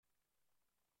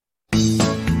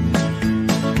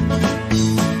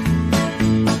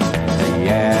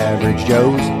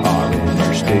Joes are in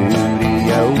their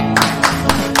studio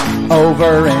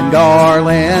over in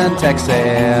Garland,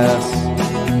 Texas.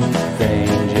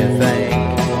 Things you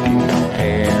think you don't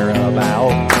care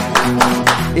about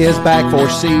is back for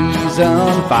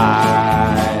season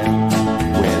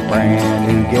 5 with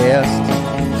brand new guests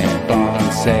and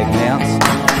fun segments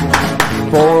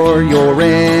for your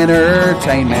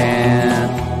entertainment.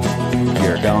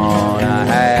 You're gonna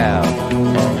have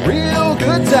a real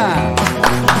good time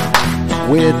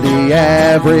with the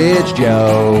Average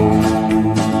Joe.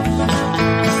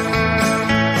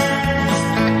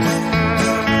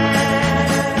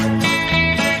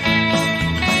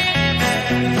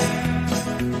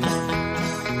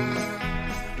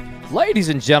 Ladies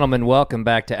and gentlemen, welcome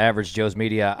back to Average Joe's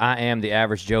Media. I am the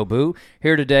Average Joe Boo.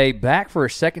 Here today, back for a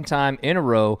second time in a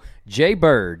row, Jay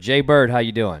Bird. Jay Bird, how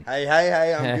you doing?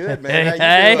 Hey, I'm good,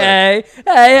 man.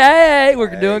 Hey,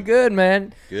 we're doing good,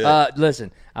 man. Good.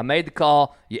 Listen, I made the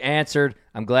call. You answered.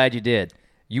 I'm glad you did.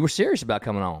 You were serious about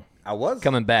coming on. I was.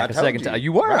 Coming back a second time.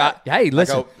 You were. Right. Hey,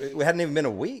 listen. It hadn't even been a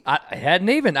week. I hadn't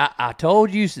even. I told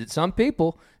you that some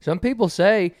people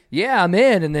say, yeah, I'm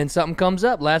in, and then something comes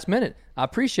up last minute. I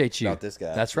appreciate you. Not this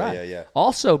guy. That's right. Yeah.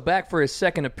 Also, back for his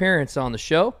second appearance on the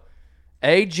show,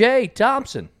 AJ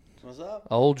Thompson. What's up?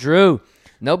 Old Drew.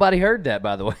 Nobody heard that,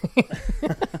 by the way.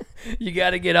 You got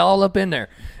to get all up in there.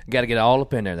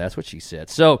 That's what she said.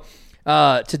 So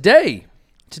today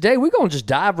we're going to just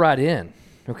dive right in.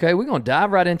 Okay, we're going to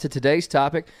dive right into today's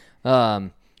topic. We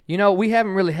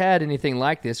haven't really had anything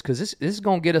like this because this is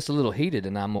going to get us a little heated,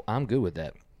 and I'm good with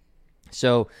that.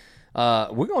 So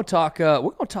we're going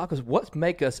to talk. What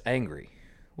make us angry?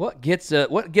 What gets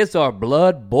our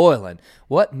blood boiling?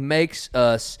 What makes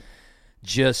us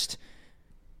just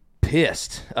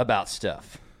pissed about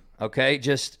stuff? Okay,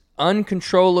 just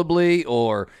uncontrollably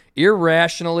or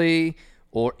irrationally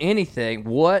or anything.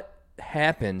 What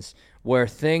happens where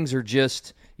things are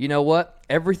just, you know what,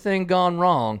 everything gone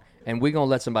wrong, and we're going to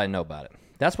let somebody know about it?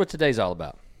 That's what today's all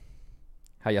about.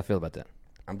 How y'all feel about that?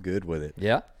 I'm good with it.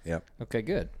 Yeah? Yep. Okay,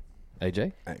 good.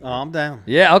 AJ? Oh, I'm down.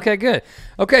 Yeah, okay, good.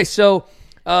 Okay, so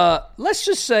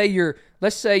let's say you're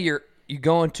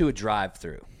going to a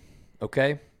drive-through,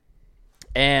 okay?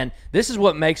 And this is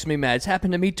what makes me mad. It's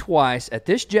happened to me twice at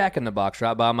this Jack in the Box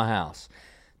right by my house.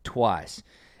 Twice.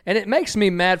 And it makes me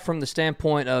mad from the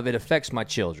standpoint of it affects my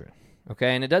children,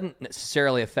 okay? And it doesn't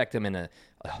necessarily affect them in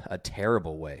a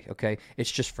terrible way, okay?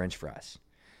 It's just French fries.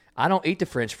 I don't eat the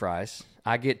French fries.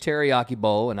 I get teriyaki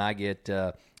bowl and I get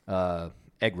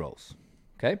egg rolls,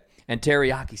 okay? And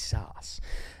teriyaki sauce.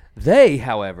 They,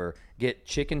 however, get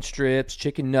chicken strips,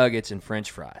 chicken nuggets, and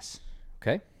French fries,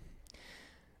 okay?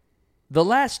 The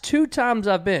last 2 times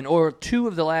I've been, or 2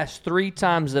 of the last 3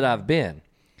 times that I've been,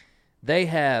 they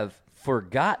have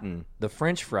forgotten the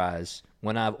French fries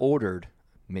when I've ordered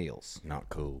meals. Not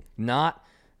cool. Not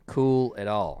cool at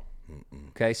all.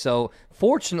 Okay, so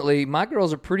fortunately, my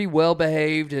girls are pretty well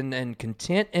behaved and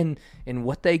content in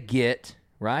what they get.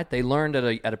 Right, they learned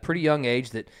at a pretty young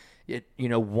age that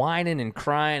whining and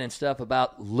crying and stuff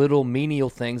about little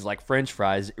menial things like French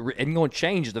fries isn't going to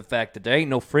change the fact that there ain't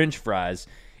no French fries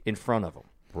in front of them.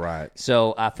 Right.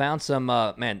 So I found some.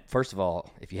 First of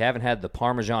all, if you haven't had the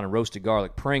Parmesan and roasted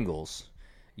garlic Pringles,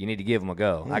 you need to give them a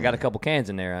go. I got a couple cans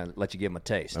in there. I'll let you give them a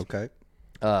taste. Okay.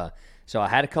 So I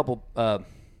had a couple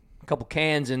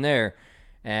cans in there,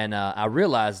 and I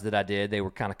realized that they were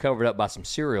kind of covered up by some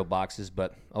cereal boxes,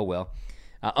 but oh well.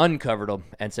 I uncovered them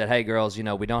and said, hey, girls, we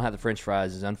don't have the French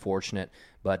fries. It's unfortunate,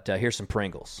 but here's some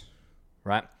Pringles,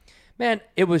 right? Man,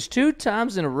 it was 2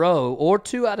 times in a row, or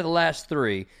 2 out of the last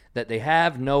 3, that they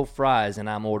have no fries, and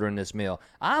I'm ordering this meal.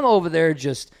 I'm over there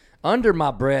just under my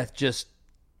breath, just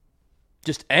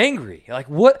angry. Like,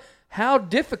 what? How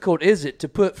difficult is it to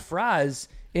put fries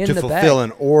in the bag? To fulfill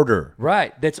an order.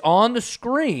 Right, that's on the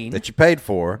screen. That you paid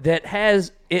for. That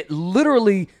has it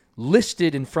literally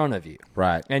listed in front of you.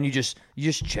 Right. And you just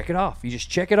check it off. You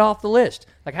just check it off the list.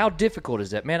 Like, how difficult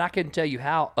is that? Man, I couldn't tell you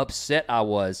how upset I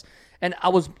was. And I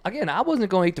wasn't going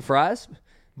to eat the fries,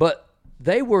 but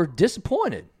they were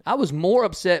disappointed. I was more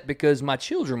upset because my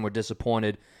children were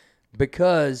disappointed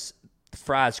because the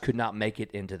fries could not make it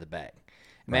into the bag.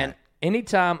 Man,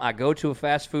 anytime I go to a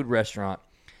fast food restaurant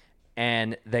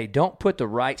and they don't put the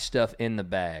right stuff in the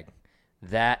bag,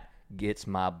 that gets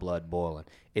my blood boiling.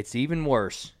 It's even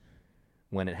worse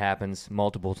when it happens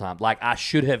multiple times. Like, I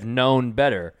should have known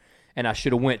better, and I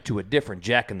should have went to a different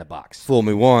Jack in the Box. Fool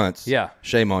me once. Yeah.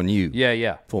 Shame on you.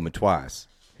 Yeah. Fool me twice.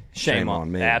 Shame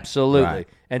on me. Absolutely. Right.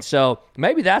 And so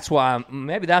maybe that's why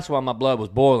my blood was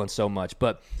boiling so much.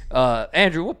 But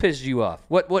Andrew, what pisses you off?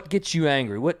 What gets you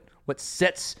angry? What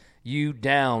sets you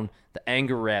down the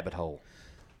anger rabbit hole?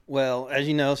 Well, as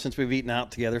you know, since we've eaten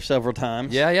out together several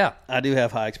times, Yeah. I do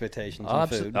have high expectations of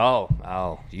food.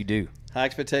 Oh, you do. High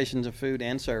expectations of food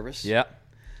and service. Yeah.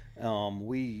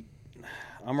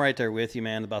 I'm right there with you,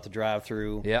 man, about the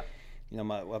drive-through. Yeah. You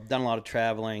know, I've done a lot of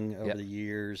traveling over Yep. the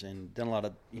years and done a lot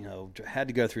of, had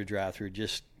to go through drive-through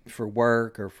just for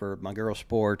work or for my girls'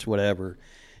 sports, whatever.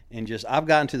 And just I've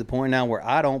gotten to the point now where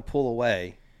I don't pull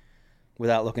away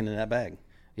without looking in that bag.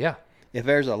 Yeah. If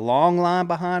there's a long line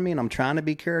behind me and I'm trying to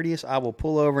be courteous, I will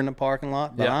pull over in the parking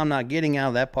lot, but Yeah. I'm not getting out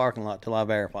of that parking lot till I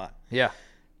verify. Yeah.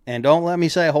 And don't let me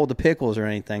say hold the pickles or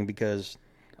anything because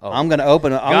I'm going to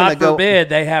open it. God forbid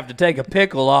they have to take a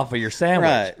pickle off of your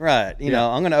sandwich. Right. You know,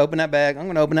 I'm going to open that bag. I'm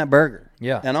going to open that burger.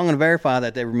 Yeah. And I'm going to verify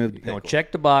that they removed the You pickle. know,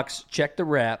 check the box, check the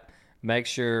wrap, make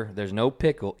sure there's no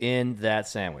pickle in that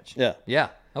sandwich. Yeah. Yeah.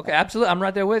 Okay, absolutely. I'm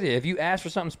right there with you. If you ask for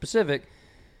something specific,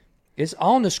 it's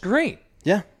on the screen.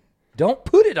 Yeah. Don't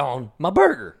put it on my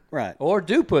burger. Right. Or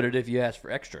do put it if you ask for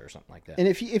extra or something like that. And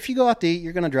if you go out to eat,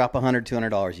 you're going to drop $100,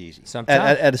 $200 easy.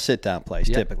 Sometimes. At a sit-down place,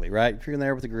 Yep. typically, right? If you're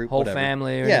there with a group, Whole whatever.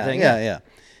 family or yeah, anything. Yeah.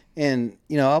 And,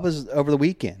 I was over the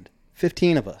weekend,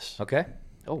 15 of us. Okay.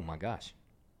 Oh, my gosh.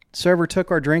 Server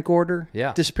took our drink order.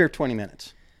 Yeah. Disappeared 20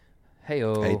 minutes.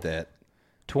 Hey-oh. Hate that.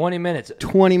 20 minutes.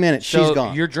 20 minutes. So she's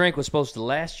gone. your drink was supposed to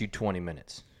last you 20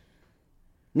 minutes.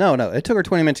 No. It took her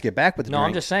 20 minutes to get back with the No, drink.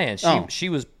 I'm just saying. Oh. She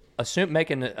was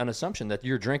making an assumption that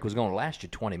your drink was going to last you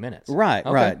 20 minutes.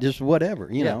 Right. Just whatever,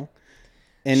 you know.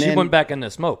 And she then, went back into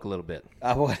smoke a little bit.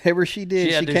 whatever she did,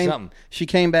 She had to do came. something. She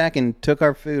came back and took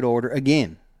our food order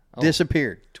again.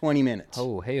 Disappeared. 20 minutes.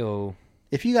 Oh, hey-oh.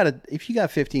 If you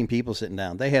got 15 people sitting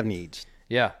down, they have needs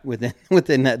Yeah. within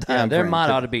that time. Yeah, there frame. might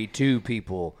ought to be two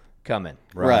people coming.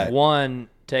 Right. One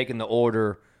taking the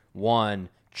order, one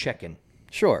checking.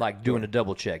 Sure. Like doing a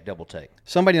double check, double take.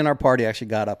 Somebody in our party actually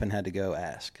got up and had to go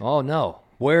ask. Oh, no.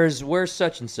 Where's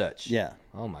such and such? Yeah.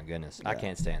 Oh, my goodness. I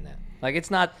can't stand that. Like, it's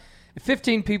not –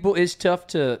 15 people is tough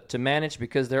to manage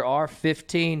because there are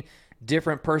 15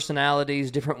 different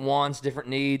personalities, different wants, different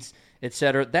needs,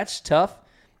 etc. That's tough,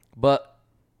 but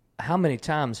how many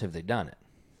times have they done it?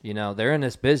 They're in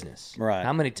this business. Right.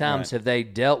 How many times Right. have they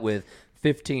dealt with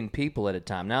 15 people at a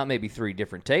time? Now, it may be 3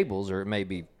 different tables or it may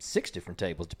be 6 different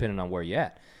tables, depending on where you're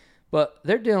at. But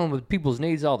they're dealing with people's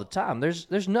needs all the time. There's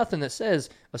nothing that says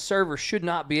a server should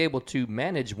not be able to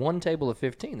manage one table of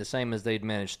 15 the same as they'd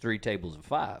manage 3 tables of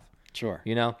 5. Sure.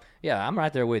 Yeah, I'm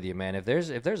right there with you, man. If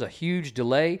there's a huge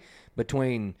delay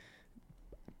between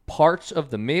parts of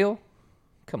the meal,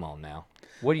 come on now.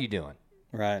 What are you doing?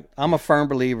 Right. I'm a firm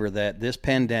believer that this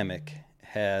pandemic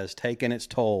has taken its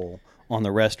toll on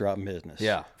the restaurant business.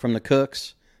 Yeah. From the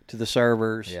cooks to the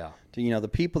servers. Yeah. To the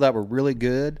people that were really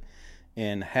good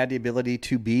and had the ability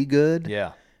to be good.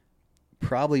 Yeah.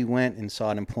 Probably went and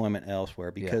sought employment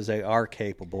elsewhere because they are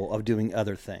capable of doing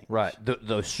other things. Right. The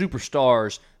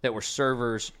superstars that were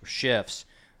servers, chefs,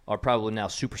 are probably now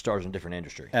superstars in a different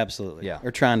industry. Absolutely. Yeah.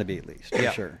 Or trying to be at least. For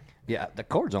Yeah. sure. Yeah, the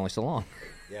cord's only so long.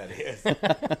 Yeah, it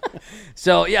is.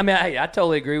 So, yeah, I mean, I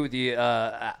totally agree with you.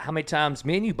 How many times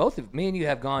me and you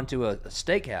have gone to a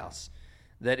steakhouse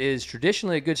that is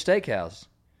traditionally a good steakhouse,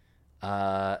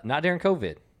 not during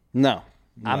COVID. No.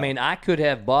 I mean, I could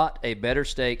have bought a better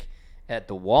steak at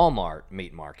the Walmart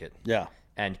meat market Yeah.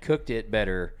 and cooked it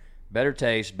better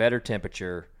taste, better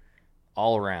temperature,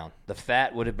 all around. The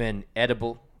fat would have been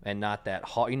edible and not that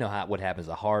hard. You know what happens?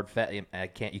 A hard fat, you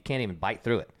can't even bite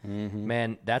through it. Mm-hmm.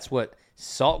 Man, that's what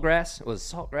Saltgrass was.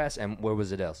 Saltgrass, and where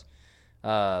was it else?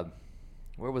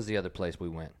 Where was the other place we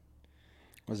went?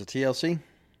 Was it TLC?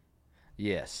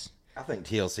 Yes. I think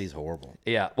TLC's horrible.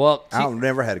 Yeah. Well, I've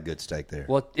never had a good steak there.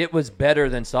 it was better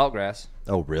than Saltgrass.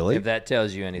 Oh, really? If that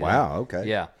tells you anything. Wow, okay.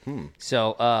 Yeah.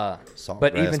 So, Saltgrass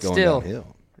but even going still,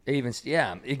 downhill.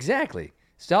 yeah, exactly.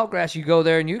 Saltgrass, you go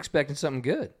there and you expecting something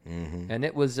good, and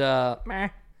it was meh.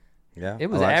 Yeah, It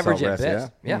was I like average at Saltgrass,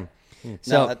 best. Yeah. So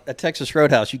So at Texas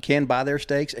Roadhouse, you can buy their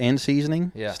steaks and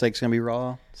seasoning. Yeah. Steak's gonna be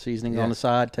raw, seasoning Yeah. on the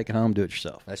side. Take it home, do it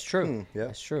yourself. that's true. yeah.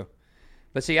 That's true.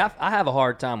 But see, I have a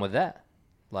hard time with that.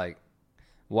 Like,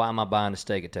 why am I buying a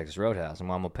steak at Texas Roadhouse, and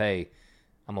why I'm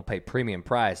gonna pay premium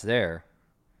price there,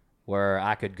 where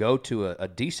I could go to a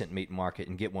decent meat market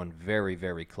and get one very,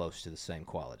 very close to the same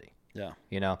quality. Yeah.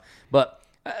 But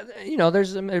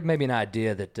there may be an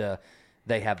idea that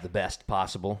they have the best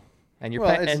possible, and you're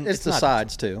Well, paying. And it's the not-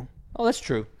 sides too. Oh, that's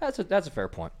true. That's a fair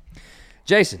point.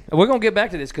 Jason, we're gonna get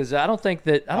back to this because I don't think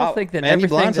that Oh, everything man, you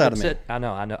that blindsided me. upset. I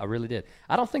know, I really did.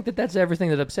 I don't think that's everything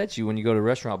that upsets you when you go to a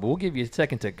restaurant. But we'll give you a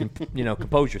second to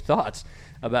compose your thoughts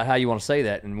about how you want to say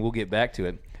that, and we'll get back to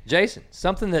it. Jason,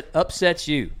 something that upsets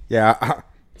you. Yeah,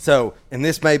 So, and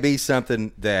this may be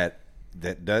something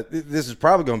this is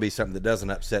probably going to be something that doesn't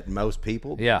upset most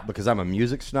people. Yeah. Because I'm a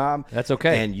music snob. That's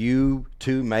okay. And you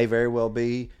too may very well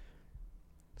be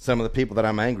some of the people that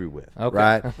I'm angry with. Okay.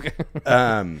 Right. Okay.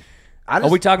 Are Are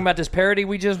we talking about this parody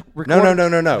we just recorded?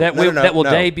 No. That No, will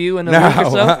no. debut in a week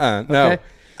or so? No. Okay.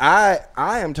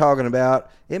 I am talking about,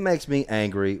 it makes me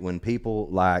angry when people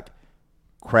like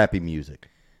crappy music,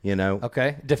 you know?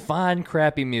 Okay. Define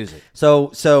crappy music.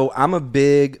 So I'm a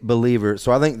big believer.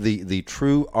 So I think the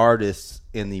true artists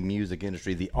in the music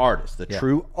industry, the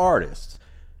true artists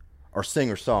are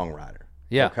singer-songwriter.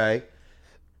 Yeah. Okay?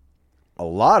 A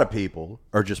lot of people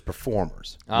are just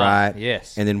performers, right?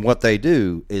 Yes. And then what they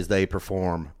do is they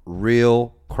perform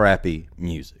real crappy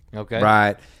music. Okay.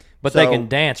 Right? But So they can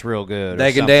dance real good. They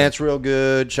or can something. dance real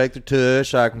good, shake their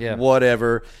tush, like Yeah.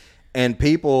 whatever. And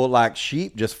people like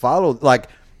sheep just follow. Like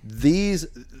those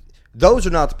are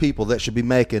not the people that should be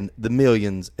making the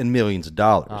millions and millions of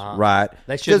dollars, right?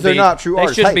 They should Because they're not true They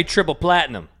artists. shouldn't Hey, be triple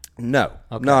platinum. no,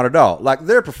 not at all. Like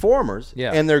they're performers,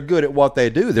 Yeah. and they're good at what they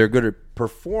do. They're good at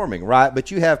performing, right?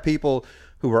 But you have people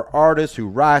who are artists who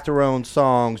write their own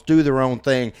songs, do their own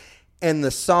thing, and the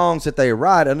songs that they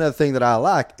write. Another thing that I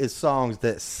like is songs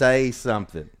that say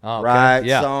something, Oh, okay. right?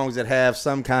 Yeah. Songs that have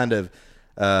some kind of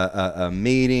a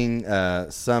meaning,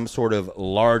 some sort of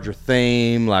larger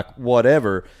theme, like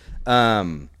whatever.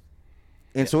 And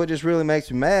so it just really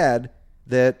makes me mad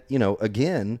that,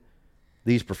 again,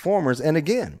 these performers, and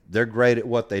again, they're great at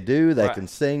what they do. They Right. can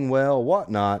sing well,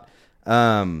 whatnot.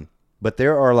 But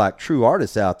there are like true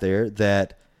artists out there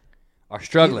that Are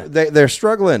struggling. they're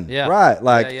struggling, Yeah. right?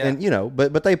 Like, Yeah, yeah. and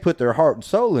but they put their heart and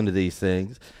soul into these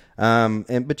things.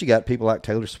 But you got people like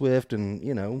Taylor Swift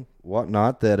and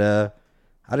whatnot that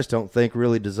I just don't think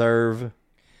really deserve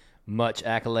Much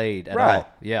accolade at right, all.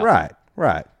 Yeah.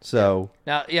 right. So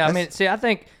Now, yeah, I mean, see, I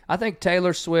think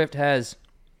Taylor Swift has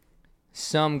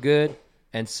some good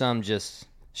and some just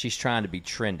she's trying to be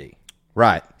trendy.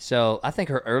 right, So I think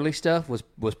her early stuff was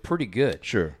pretty good.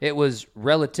 Sure. It was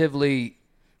relatively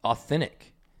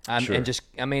authentic. Sure. And just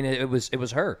it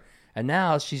was her. And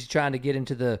now she's trying to get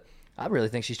into the. I really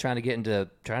think she's trying to get into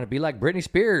trying to be like Britney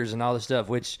Spears and all this stuff,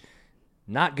 which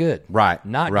not good. right,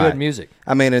 Not right. good music.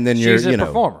 I mean, and then She's you're a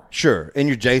performer. sure, and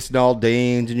you're Jason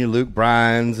Aldean's and your Luke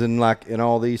Bryan's and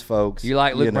all these folks. You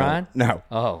like Luke Bryan? No,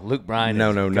 Oh, Luke Bryan no,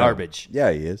 is garbage.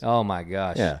 Yeah, he is. Oh my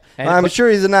gosh. Yeah, And- I'm but sure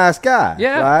he's a nice guy.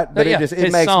 Yeah, right. But yeah, it his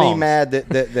makes me songs. mad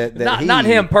that not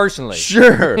him personally.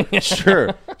 Sure.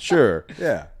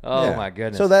 Yeah. Oh, yeah. my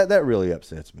goodness. So that really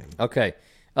upsets me. Okay.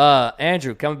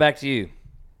 Andrew, coming back to you.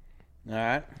 All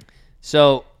right.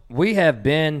 So we have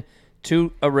been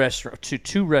to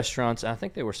two restaurants. I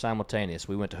think they were simultaneous.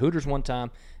 We went to Hooters one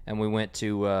time, and we went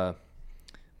to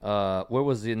where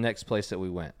was the next place that we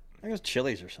went? I think it was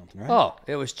Chili's or something, right? Oh,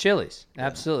 it was Chili's.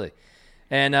 Absolutely.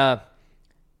 And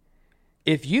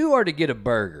if you are to get a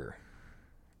burger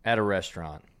at a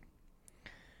restaurant,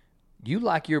 you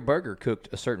like your burger cooked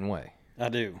a certain way, I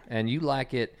do. and you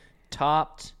like it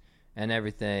topped and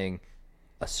everything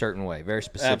a certain way, very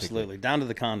specifically. Absolutely. Down to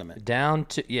the condiment. Down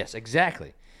to yes,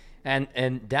 exactly,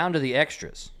 and down to the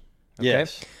extras. Okay?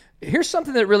 Yes. Here's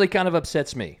something that really kind of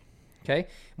upsets me. Okay,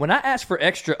 when I ask for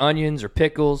extra onions or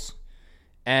pickles,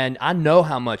 and I know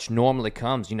how much normally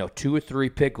comes, 2 or 3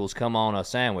 pickles come on a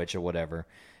sandwich or whatever,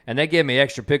 and they give me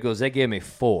extra pickles, they give me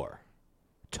 4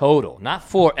 total, not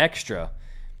 4 extra.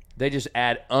 They just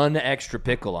add an extra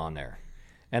pickle on there,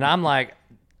 and I'm like,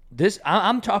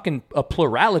 I'm talking a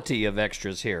plurality of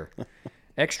extras here.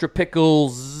 Extra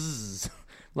pickles.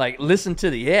 Like, listen to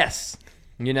the S,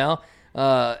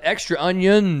 extra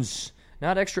onions,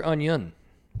 not extra onion,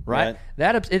 right?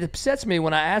 It upsets me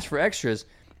when I ask for extras,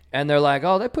 and they're like,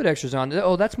 oh, they put extras on.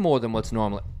 Oh, that's more than what's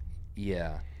normal.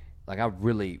 Yeah. Like, I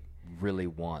really, really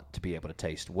want to be able to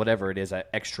taste whatever it is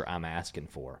extra I'm asking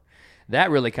for. That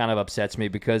really kind of upsets me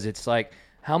because it's like,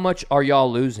 how much are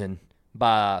y'all losing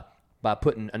by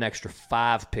putting an extra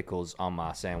 5 pickles on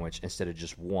my sandwich instead of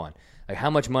just 1? Like, how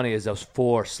much money is those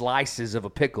 4 slices of a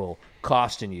pickle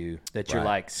costing you that you're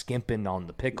like skimping on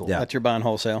the pickle? Yeah. That you're buying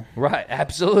wholesale. Right,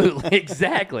 absolutely,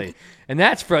 exactly. And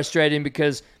that's frustrating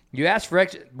because you ask for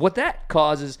extra. What that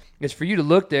causes is for you to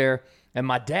look there, and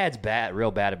my dad's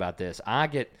real bad about this.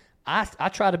 I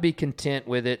try to be content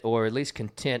with it, or at least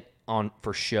content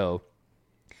for show.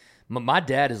 My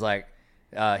dad is like,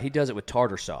 he does it with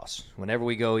tartar sauce. Whenever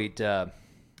we go eat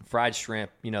fried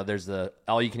shrimp, there's the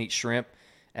all-you-can-eat shrimp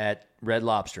at Red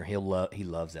Lobster. He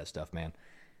loves that stuff, man.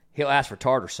 he'll ask for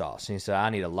tartar sauce. And he said, I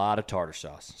need a lot of tartar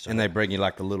sauce. So And they bring you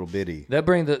like the little bitty. they'll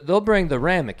bring the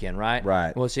ramekin, right?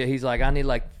 Right. Well, see, he's like, I need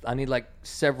like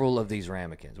several of these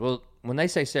ramekins. Well, when they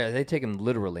say several, they take him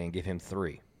literally and give him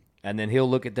 3. And then he'll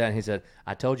look at that and he said,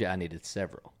 I told you I needed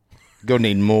several. Go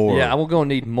need more. Yeah, I'm going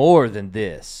to need more than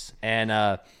this.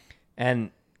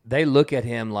 And they look at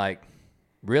him like,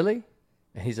 really?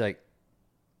 And he's like,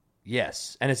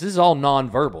 yes. And this is all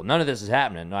nonverbal. None of this is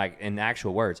happening like in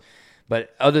actual words.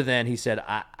 But other than he said,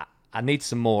 I need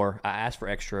some more. I asked for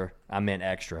extra. I meant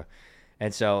extra.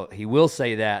 And so he will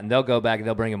say that, and they'll go back and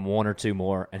they'll bring him 1 or 2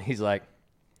 more. And he's like,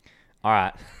 all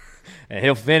right. And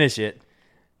he'll finish it.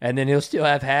 And then he'll still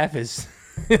have half his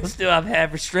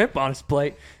shrimp on his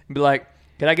plate and be like,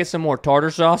 can I get some more tartar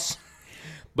sauce?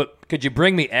 But could you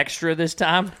bring me extra this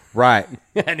time? Right.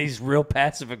 And he's real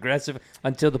passive aggressive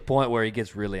until the point where he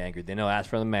gets really angry. Then he'll ask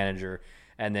for the manager,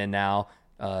 and then now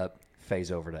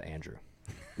phase over to Andrew.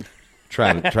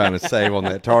 trying to save on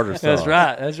that tartar sauce.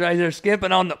 That's right. They're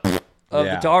skimping on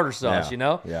the tartar sauce,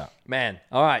 Yeah. Man,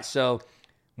 all right, so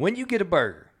when you get a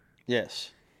burger, Yes.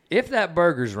 if that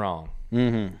burger's wrong,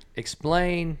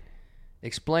 explain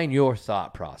your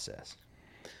thought process.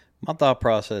 My thought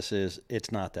process is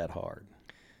it's not that hard.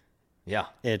 Yeah.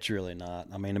 It's really not.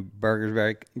 I mean, a burger's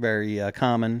very, very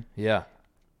common. Yeah.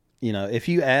 You know, if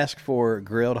you ask for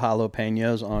grilled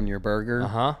jalapenos on your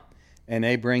burger and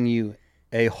they bring you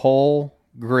a whole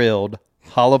grilled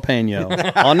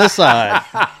jalapeno on the side.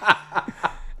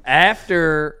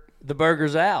 After the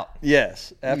burger's out.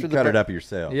 Yes. After You cut it up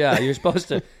yourself. Yeah, you're supposed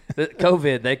to.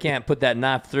 COVID, they can't put that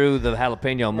knife through the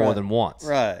jalapeno more than once.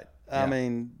 Right. I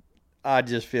mean, I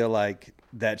just feel like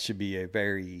that should be a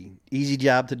very easy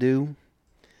job to do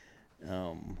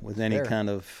with any kind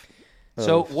of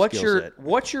So skill set.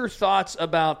 what's your thoughts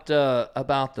about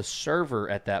the server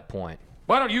at that point?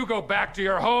 Why don't you go back to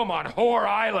your home on Whore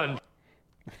Island?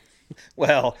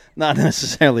 Well, not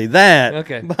necessarily that.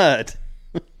 Okay. But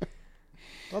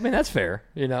I mean, that's fair,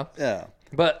 yeah.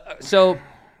 But so,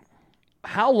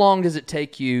 how long does it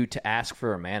take you to ask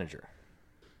for a manager?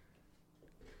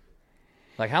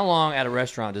 Like, how long at a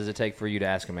restaurant does it take for you to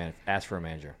ask for a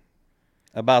manager?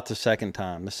 About the second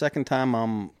time. The second time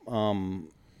I'm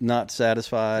not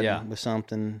satisfied with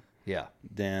something, Yeah.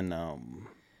 then I'm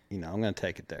going to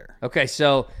take it there. Okay,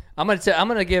 so I'm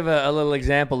gonna give a little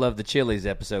example of the Chili's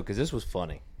episode because this was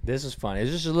funny. It's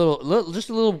just a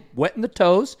little wet in the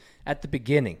toes at the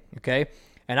beginning. Okay,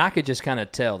 and I could just kind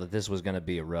of tell that this was going to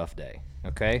be a rough day.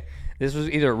 Okay, this was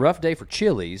either a rough day for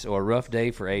Chili's or a rough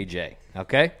day for AJ.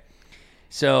 Okay,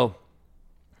 so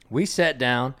we sat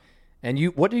down, and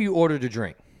what do you order to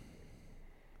drink?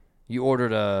 You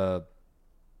ordered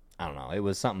I don't know. It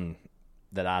was something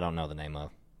that I don't know the name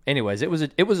of. Anyways, it was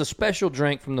a special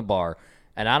drink from the bar,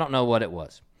 and I don't know what it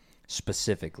was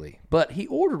specifically. But he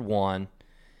ordered one,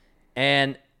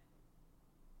 and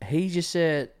he just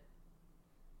said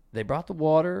they brought the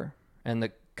water and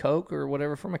the Coke or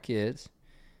whatever for my kids,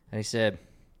 and he said,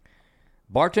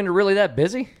 "Bartender really that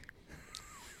busy?"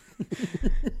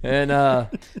 And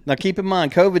Now, keep in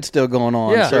mind, COVID's still going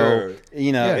on. Yeah. So,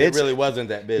 It really wasn't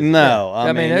that busy. No. I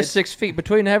mean, there's it's 6 feet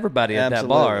between everybody at that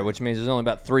bar, Absolutely. which means there's only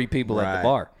about 3 people at the Right.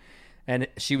 bar. And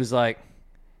she was like,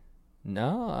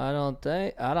 "No, I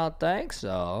don't think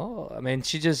so." I mean,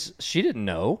 she didn't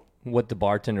know what the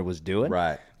bartender was doing.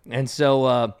 Right. And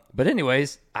so, but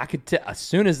anyways, I could tell as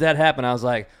soon as that happened, I was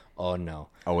like, "Oh no!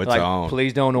 Oh, it's like, on.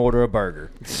 Please don't order a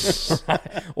burger.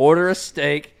 Order a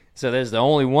steak." So there's the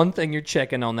only one thing you're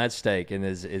checking on that steak, and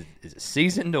is it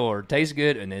seasoned or tastes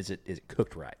good, and is it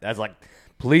cooked right? That's like,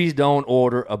 please don't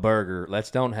order a burger.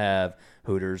 Let's don't have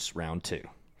Hooters round 2.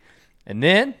 And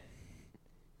then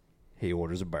he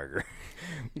orders a burger,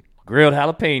 grilled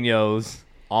jalapenos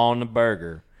on the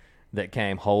burger that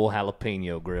came whole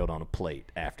jalapeno grilled on a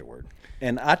plate afterward.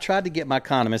 And I tried to get my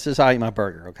condiments. This is how I eat my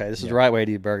burger, okay? This is the right way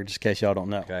to eat a burger, just in case y'all don't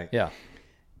know. Okay. Yeah.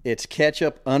 It's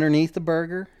ketchup underneath the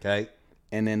burger, Okay.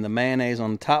 and then the mayonnaise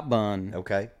on the top bun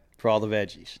Okay. for all the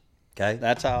veggies. Okay.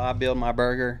 That's how I build my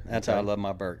burger. That's how I love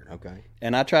my burger. Okay.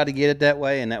 And I tried to get it that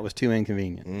way, and that was too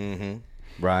inconvenient.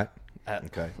 Right.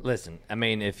 Okay. Listen, I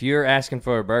mean, if you're asking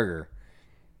for a burger,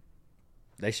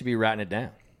 they should be writing it down.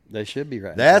 They should be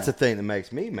right. That's the thing that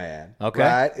makes me mad. Okay.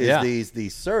 Right? Is Yeah.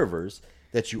 these servers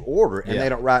that you order and Yeah. they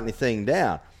don't write anything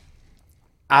down.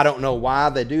 I don't know why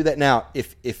they do that. Now,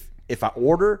 if I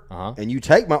order and you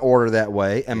take my order that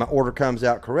way and my order comes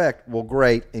out correct, well,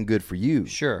 great and good for you.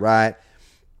 Sure. Right?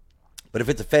 But if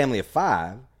it's a family of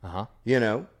 5,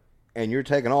 and you're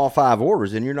taking all 5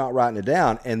 orders and you're not writing it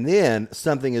down, and then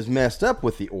something is messed up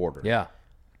with the order. Yeah.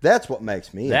 That's what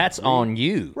makes me That's angry. on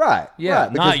you. Right. Yeah.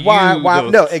 Right. Because not why? you, Why? the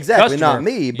No, exactly. customer, Not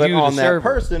me, but you, on the that server.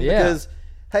 person. Yeah. Because,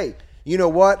 hey, you know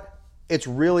what? It's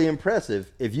really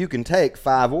impressive if you can take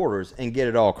 5 orders and get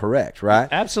it all correct, right?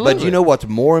 Absolutely. But you know what's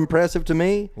more impressive to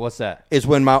me What's that? is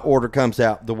when my order comes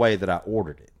out the way that I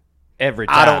ordered it. Every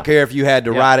time. I don't care if you had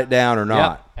to Yep. write it down or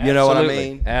not. Yep. You know what I Absolutely.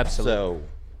 mean? Absolutely. So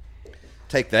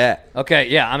take that. Okay,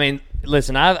 yeah. I mean,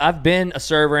 listen, I've been a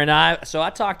server, and I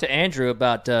talked to Andrew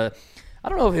about I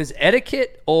don't know if it was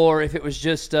etiquette or if it was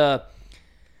just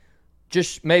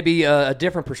maybe a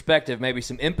different perspective, maybe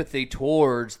some empathy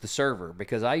towards the server,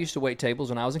 because I used to wait tables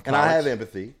when I was in And college. I have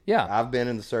empathy. Yeah. I've been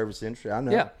in the service industry. I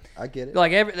know. Yeah. I get it.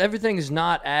 Like everything is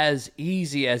not as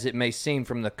easy as it may seem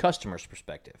from the customer's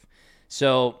perspective.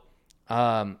 So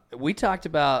we talked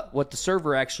about what the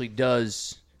server actually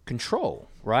does control,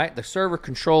 right? The server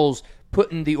controls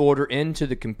putting the order into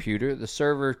the computer. The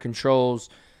server controls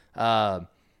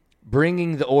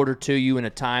bringing the order to you in a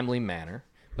timely manner.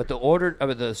 But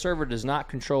the server does not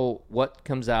control what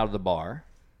comes out of the bar.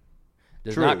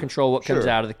 Does True. not control what comes Sure.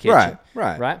 out of the kitchen.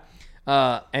 Right.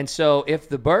 And so if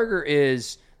the burger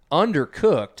is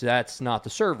undercooked, that's not the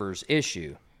server's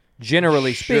issue,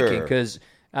 generally speaking, Sure. because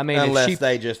I mean, Unless if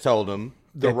they just told them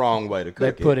the wrong way to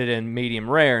cook they it. put it in medium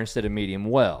rare instead of medium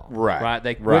well, Right.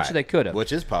 Which they could have,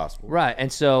 Which is possible. right? And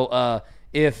so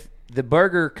if the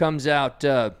burger comes out,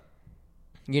 if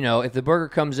the burger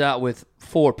comes out with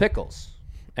 4 pickles,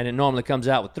 and it normally comes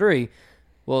out with 3,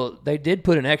 well, they did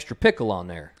put an extra pickle on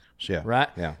there. Yeah. Right?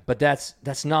 Yeah. But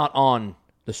that's not on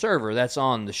the server. That's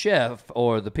on the chef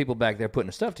or the people back there putting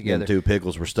the stuff together. The 2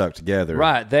 pickles were stuck together.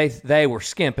 Right. They were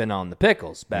skimping on the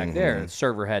pickles back there. The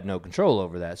server had no control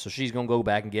over that. So she's going to go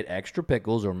back and get extra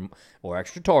pickles or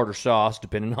extra tartar sauce,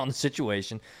 depending on the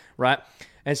situation. Right.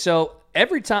 And so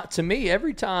every time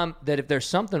that if there's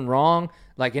something wrong,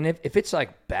 like, and if it's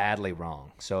like badly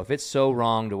wrong, so if it's so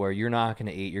wrong to where you're not going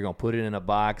to eat, you're going to put it in a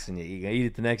box and you're going to eat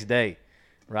it the next day.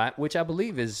 Right. Which I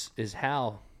believe is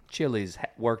how Chili's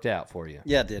worked out for you.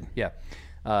 Yeah, it did. Yeah.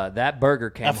 That burger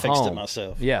came home. I fixed it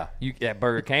myself. Yeah. That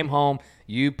burger came home.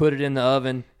 You put it in the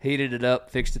oven, heated it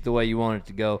up, fixed it the way you wanted it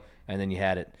to go, and then you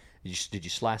had it. Did you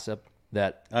slice up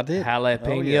that I did. jalapeno?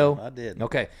 Oh, yeah, I did.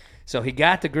 Okay. So he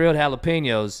got the grilled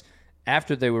jalapenos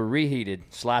after they were reheated,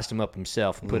 sliced them up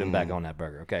himself, and put them back on that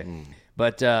burger. Okay.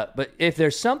 But if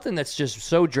there's something that's just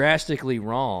so drastically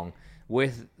wrong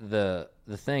with the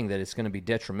thing that it's going to be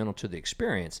detrimental to the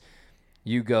experience,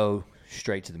 you go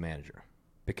straight to the manager,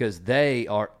 because they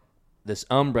are this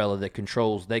umbrella that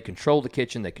controls. They control the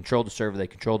kitchen, they control the server, they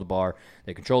control the bar,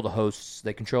 they control the hosts,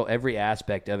 they control every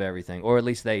aspect of everything, or at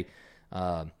least they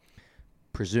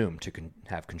presume to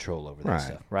have control over that Right.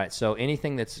 stuff. Right. So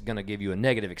anything that's going to give you a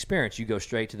negative experience, you go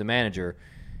straight to the manager.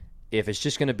 If it's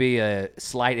just going to be a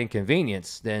slight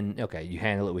inconvenience, then okay, you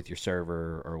handle it with your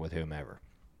server or with whomever.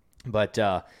 But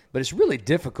it's really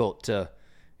difficult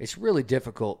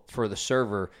for the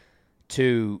server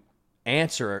to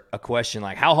answer a question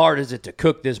like, how hard is it to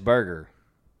cook this burger?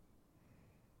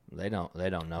 They don't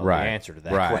know Right. the answer to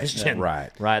that Right. question.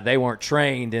 Right. They weren't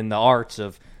trained in the arts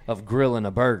of grilling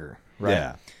a burger. Right.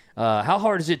 Yeah. How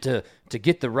hard is it to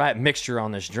get the right mixture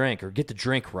on this drink or get the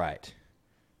drink right?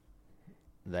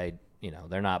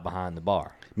 They're not behind the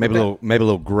bar. Maybe a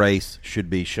little grace should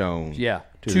be shown. Yeah.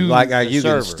 To like the you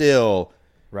server. can still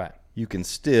Right. you can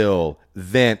still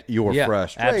vent your Yeah,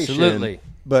 frustration, absolutely.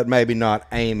 but maybe not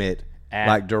aim it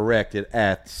direct it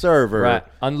at the server. Right.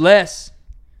 Unless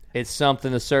it's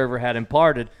something the server had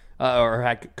imparted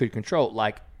or could control,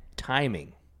 like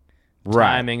timing.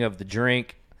 Right. Timing of the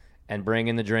drink and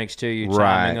bringing the drinks to you.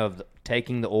 Right. Timing of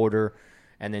taking the order,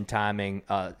 and then timing.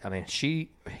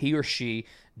 He or she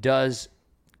does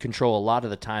control a lot of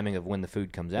the timing of when the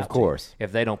food comes out. Of course. To you.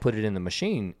 If they don't put it in the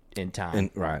machine in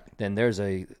time, Right. then there's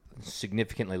a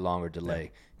significantly longer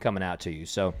delay coming out to you.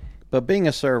 So. But being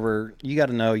a server, you got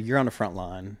to know you're on the front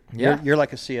line. Yeah. You're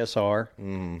like a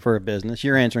CSR for a business.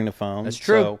 You're answering the phone. That's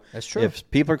true. So That's true. If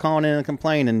people are calling in and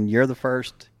complaining, you're the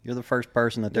first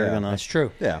person that they're Yeah. going to. That's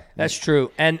true. Yeah. That's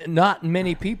true. And not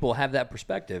many people have that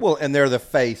perspective. Well, and they are the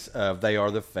face of the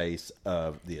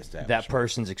establishment. That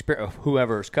person's experience,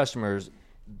 whoever's customers,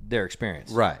 their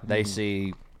experience. Right. They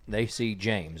see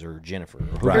James or Jennifer.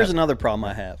 Or Right. Here's another problem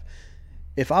I have.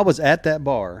 If I was at that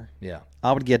bar, Yeah.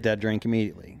 I would get that drink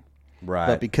immediately. Right.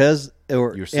 But because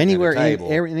or You're sitting at a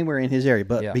anywhere in his area,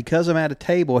 but Yeah. because I'm at a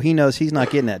table, he knows he's not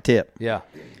getting that tip. Yeah.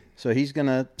 So he's going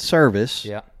to service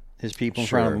Yeah. his people in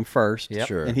front of Sure. him first. Yep.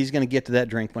 Sure. And he's going to get to that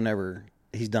drink whenever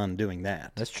he's done doing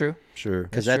that. That's true. Sure.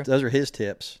 Because that's true. those are his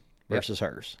tips versus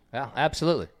hers. Yeah,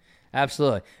 absolutely.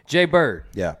 Absolutely. Jay Bird.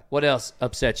 Yeah. What else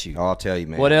upsets you? I'll tell you,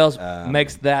 man. What else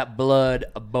makes that blood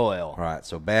boil? All right,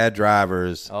 so bad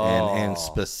drivers and Oh.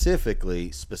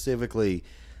 specifically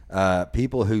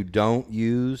people who don't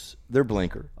use their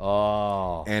blinker.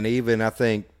 Oh. And even I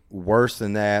think worse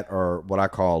than that are what I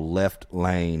call left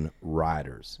lane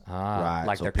riders. Right,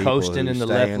 like they're people coasting who in the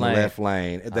stay left in lane. The left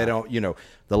lane. They don't,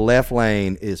 the left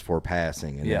lane is for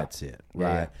passing, and Yeah. that's it. Yeah,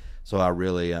 Right. yeah. So I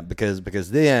really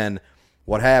because then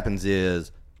what happens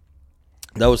is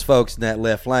those folks in that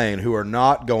left lane who are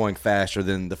not going faster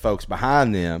than the folks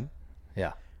behind them,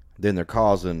 Yeah. then they're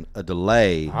causing a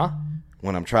delay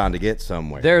when I'm trying to get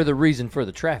somewhere. They're the reason for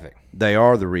the traffic. They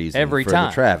are the reason Every for time.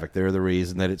 the traffic. They're the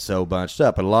reason that it's so bunched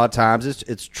up. And a lot of times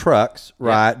it's trucks,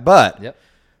 right? But Yep.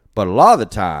 but a lot of the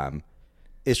time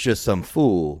it's just some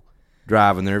fool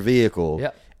driving their vehicle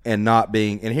Yep. and not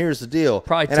being. And here's the deal.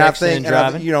 Probably and I texting think and and I-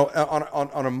 driving.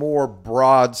 on a more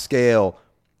broad scale,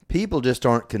 people just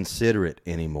aren't considerate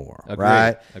anymore, Agreed.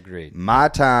 right? Agreed. My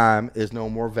time is no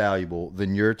more valuable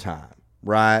than your time,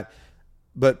 right?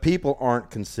 But people aren't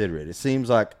considerate. It seems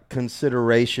like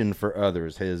consideration for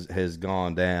others has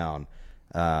gone down,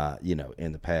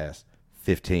 in the past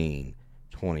 15,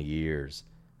 20 years.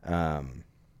 And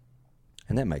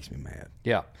that makes me mad.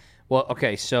 Yeah. Well,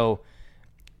 okay, so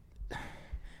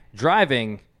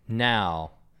driving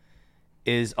now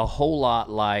is a whole lot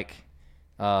like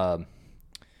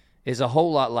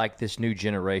this new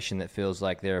generation that feels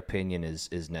like their opinion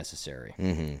is necessary.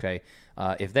 Mm-hmm. Okay,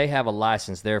 if they have a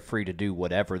license, they're free to do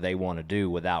whatever they want to do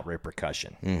without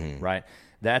repercussion. Mm-hmm. Right?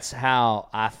 That's how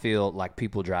I feel like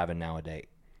people driving nowadays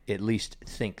at least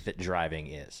think that driving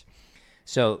is.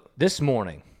 So this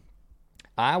morning,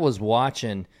 I was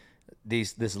watching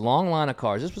this long line of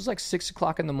cars. This was like 6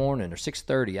 o'clock in the morning or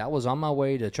 6:30. I was on my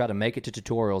way to try to make it to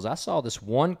tutorials. I saw this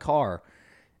one car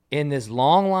in this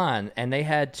long line, and they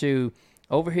had to,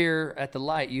 over here at the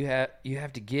light, you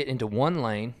have to get into one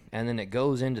lane, and then it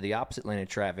goes into the opposite lane of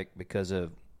traffic because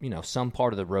of some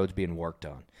part of the road's being worked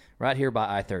on right here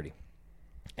by I-30.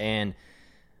 And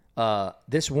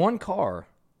this one car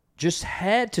just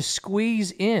had to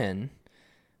squeeze in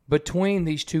between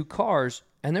these two cars,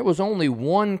 and there was only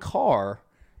one car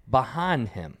behind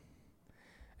him.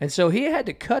 And so he had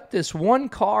to cut this one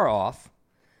car off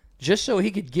just so he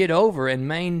could get over and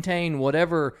maintain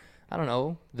whatever, I don't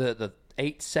know, the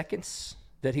 8 seconds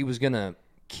that he was going to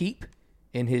keep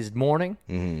in his morning,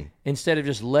 instead of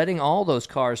just letting all those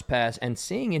cars pass and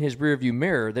seeing in his rearview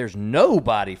mirror there's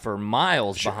nobody for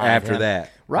miles behind After him.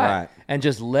 that. Right. And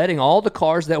just letting all the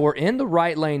cars that were in the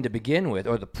right lane to begin with,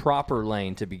 or the proper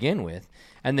lane to begin with,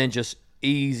 and then just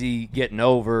easy getting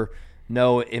over,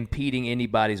 no impeding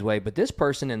anybody's way. But this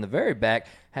person in the very back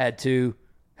had to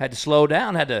slow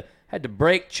down, had to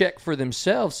brake check for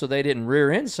themselves so they didn't rear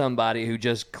end somebody who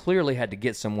just clearly had to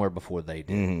get somewhere before they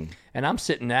did. And I'm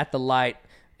sitting at the light,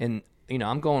 and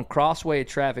I'm going crossway of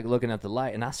traffic looking at the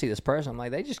light, and I see this person. I'm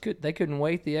like, they couldn't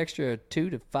wait the extra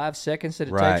 2 to 5 seconds that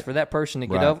it Right. takes for that person to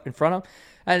get Right. over in front of them.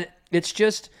 And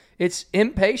it's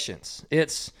impatience.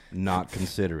 It's Not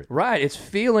considerate. right. It's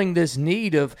feeling this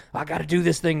need of, I got to do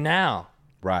this thing now.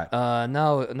 Right.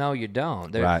 No, you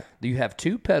don't. Right. You have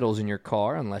two pedals in your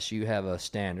car, unless you have a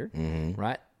standard,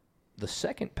 right? The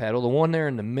second pedal, the one there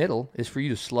in the middle, is for you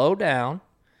to slow down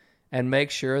and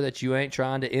make sure that you ain't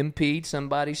trying to impede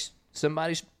somebody's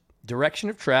direction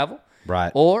of travel.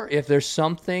 Right. Or if there's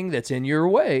something that's in your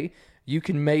way, you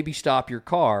can maybe stop your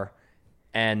car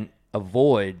and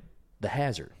avoid the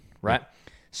hazard, right?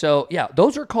 So, yeah,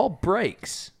 those are called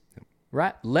brakes.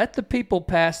 Right, let the people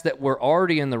pass that were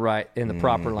already in the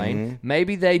proper lane.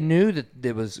 Maybe they knew that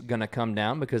it was going to come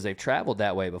down because they've traveled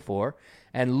that way before.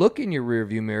 And look in your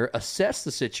rearview mirror, assess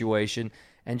the situation,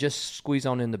 and just squeeze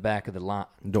on in the back of the line.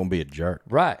 Don't be a jerk.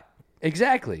 Right,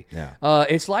 exactly. Yeah.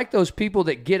 It's like those people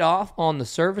that get off on the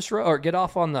service road or get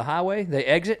off on the highway. They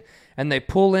exit and they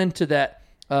pull into that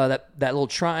little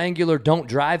triangular "Don't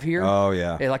drive here." Oh,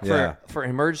 yeah. Hey, like Yeah. for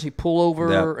emergency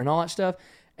pullover Yep. and all that stuff.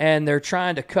 And they're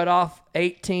trying to cut off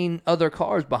 18 other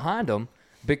cars behind them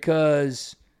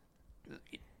because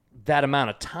that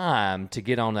amount of time to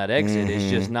get on that exit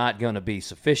is just not going to be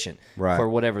sufficient Right. for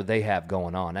whatever they have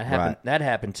going on. That happened. Right. That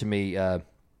happened to me. It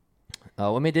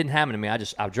didn't happen to me.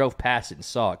 I drove past it and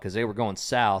saw it because they were going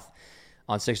south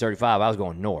on 635. I was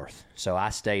going north, so I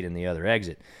stayed in the other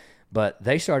exit. But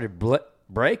they started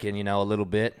braking, a little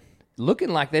bit, looking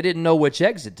like they didn't know which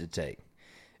exit to take.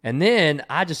 And then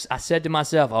I said to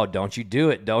myself, oh, don't you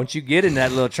do it. Don't you get in that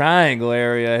little triangle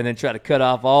area and then try to cut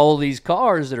off all these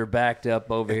cars that are backed up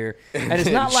over here. And it's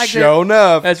not like Sure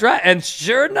enough. That's right. And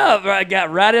sure enough, I got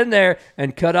right in there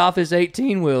and cut off his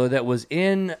 18-wheeler that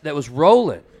was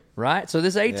rolling. right? So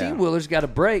this 18-wheeler's got a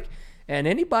brake. And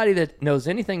anybody that knows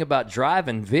anything about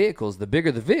driving vehicles, the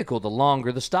bigger the vehicle, the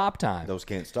longer the stop time. Those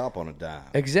can't stop on a dime.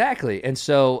 Exactly. And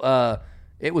so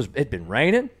it'd been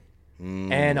raining,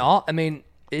 and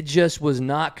it just was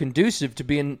not conducive to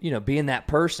being that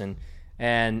person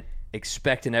and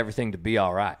expecting everything to be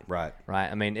all right. Right. Right.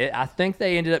 I mean, I think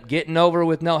they ended up getting over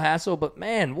with no hassle, but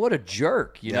man, what a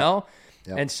jerk, you know?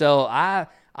 Yep. And so I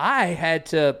had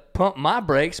to pump my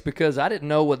brakes because I didn't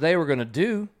know what they were going to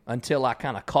do until I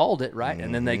kind of called it, right?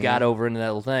 And then they got over into that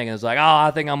little thing, and it was like,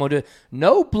 I think I'm going to do it.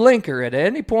 No blinker at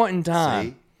any point in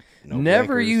time. See? No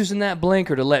Never blinkers. using that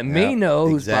blinker to let me know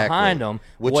who's behind them.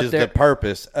 Which is the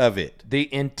purpose of it.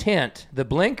 The intent. The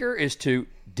blinker is to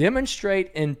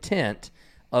demonstrate intent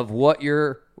of what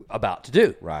you're about to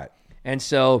do. Right. And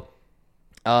so,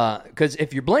 because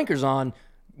if your blinker's on,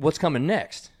 what's coming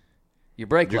next? Your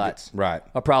brake lights right.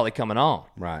 are probably coming on.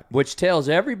 Right. Which tells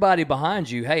everybody behind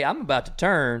you, hey, I'm about to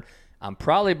turn. I'm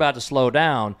probably about to slow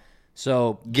down.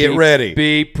 So Get ready.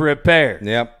 Be prepared.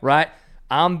 Yep. Right?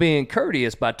 I'm being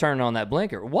courteous by turning on that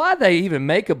blinker. Why they even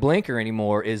make a blinker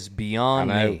anymore is beyond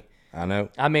me. I know.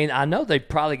 I mean, I know they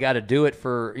probably got to do it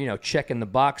for, checking the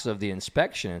box of the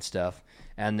inspection and stuff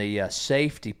and the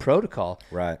safety protocol.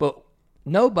 Right. But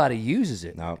nobody uses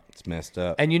it. No, it's messed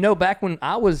up. And back when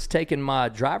I was taking my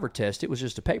driver test, it was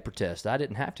just a paper test. I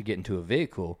didn't have to get into a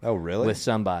vehicle. Oh, really? With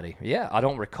somebody. Yeah, I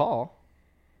don't recall.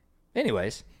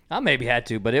 Anyways, I maybe had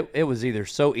to, but it was either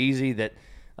so easy that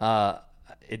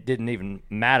it didn't even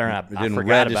matter. And I didn't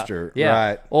forgot register, about it. Yeah.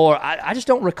 right. Or I just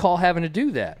don't recall having to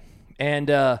do that.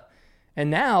 And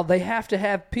now they have to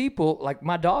have people, like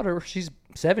my daughter, she's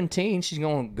 17. She's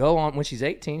going to go on, when she's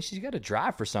 18, she's got to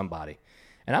drive for somebody.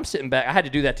 And I'm sitting back. I had to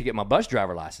do that to get my bus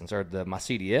driver license or my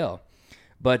CDL.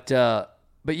 But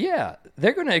yeah,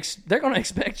 they're gonna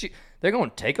expect you. They're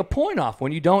gonna take a point off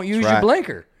when you don't use your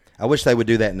blinker. I wish they would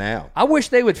do that now. I wish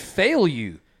they would fail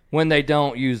you when they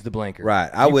don't use the blinker. Right.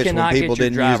 I You wish when cannot people get your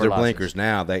didn't use their driver blinkers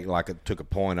now, they took a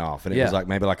point off, and it was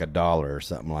maybe like $1 or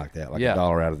something like that, like Yeah.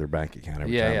 $1 out of their bank account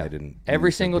every time they didn't. Every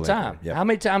use their single blinker. time. Yep. How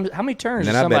many turns And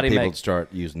does then I bet somebody people make? would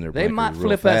start using their They blinkers might real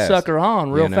flip that fast, sucker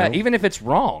on real you fast, know? even if it's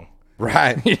wrong.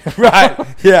 Right. Right.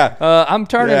 Yeah. I'm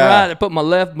turning Yeah. right to put my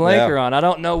left blinker Yeah. on. I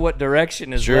don't know what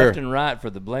direction is Sure. left and right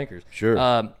for the blinkers. Sure.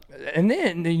 And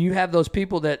then you have those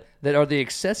people that are the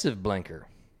excessive blinker.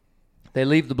 They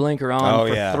leave the blinker on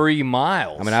for 3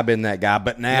 miles. I mean, I've been that guy,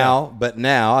 but now,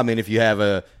 I mean, if you have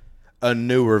a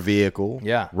newer vehicle,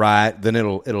 right, then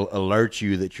it'll alert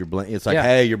you that your blink. It's like,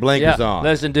 hey, your blinker's on.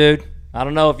 Listen, dude, I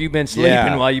don't know if you've been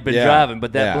sleeping while you've been driving,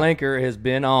 but that Yeah. blinker has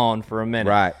been on for a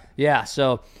minute. Right. Yeah.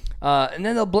 So, and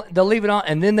then they'll leave it on,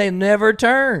 and then they never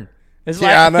turn. It's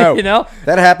Yeah, like, I know.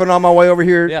 That happened on my way over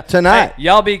here tonight. Hey,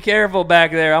 y'all be careful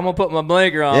back there. I'm gonna put my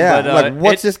blinker on. Yeah, but, like,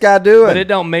 what's this guy doing? But it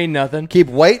don't mean nothing. Keep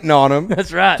waiting on him.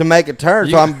 That's right. To make a turn,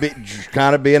 so I'm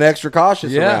kind of being extra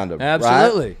cautious around him.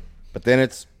 Absolutely. Right? But then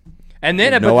it's And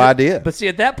then no idea. But see,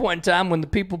 at that point in time, when the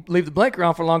people leave the blinker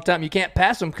on for a long time, you can't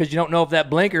pass them because you don't know if that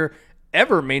blinker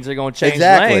ever means they're going to change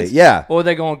lanes. Yeah. Or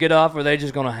they're going to get off, or they're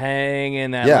just going to hang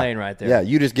in that lane right there. Yeah,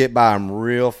 you just get by them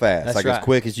real fast, That's like right. as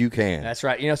quick as you can. That's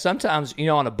right. Sometimes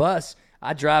on a bus,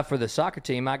 I drive for the soccer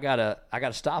team. I gotta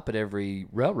stop at every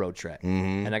railroad track,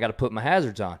 and I got to put my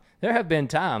hazards on. There have been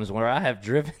times where I have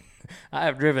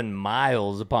driven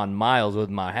miles upon miles with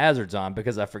my hazards on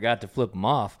because I forgot to flip them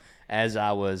off as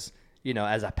I was,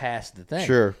 as I passed the thing.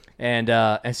 Sure.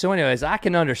 And so, anyways, I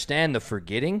can understand the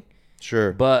forgetting,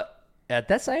 Sure. but at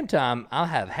that same time, I'll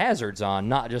have hazards on,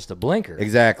 not just a blinker.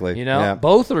 Exactly. Yeah.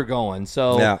 Both are going.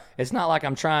 So Yeah. it's not like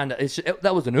I'm trying to.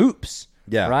 That was an oops.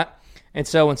 Yeah. Right. And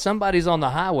so when somebody's on the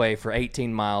highway for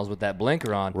 18 miles with that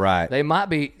blinker on, Right. they might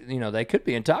be, they could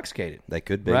be intoxicated. They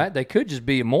could be. Right. They could just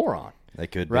be a moron. They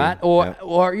could be. Right.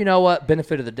 Or you know what?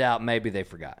 Benefit of the doubt. Maybe they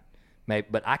forgot.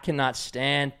 But I cannot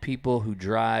stand people who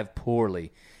drive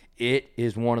poorly. It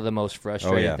is one of the most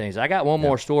frustrating things. I got one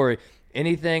more story.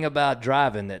 Anything about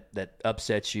driving that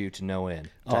upsets you to no end.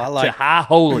 To high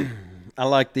holy. I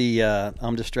like the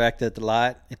I'm distracted at the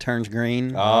light. It turns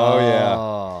green. Oh, yeah.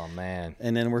 Oh, man.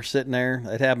 And then we're sitting there.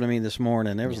 It happened to me this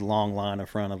morning. There was a long line in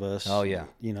front of us. Oh, yeah.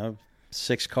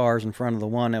 6 cars in front of the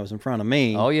one that was in front of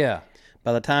me. Oh, yeah.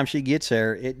 By the time she gets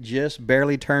there, it just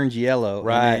barely turns yellow.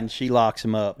 Right. And then she locks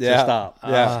him up Yeah. to stop.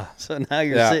 Yeah. So now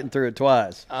you're sitting through it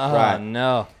twice. Oh, Right.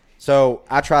 no. So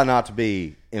I try not to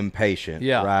be impatient.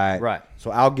 Yeah, Right. right.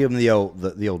 So I'll give them the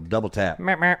old double tap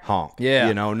honk.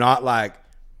 Yeah. Not like.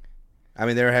 I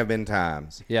mean, there have been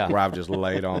times Yeah. where I've just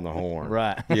laid on the horn.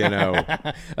 Right. You know.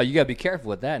 Oh, you got to be careful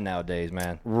with that nowadays,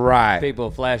 man. Right.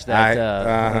 People flash that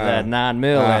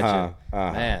 9mm at you.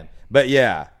 Man. But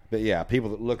yeah, But yeah, people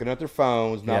that looking at their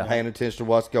phones, not Yeah. paying attention to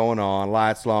what's going on,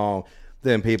 lights long,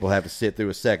 then people have to sit through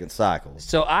a second cycle.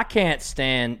 So I can't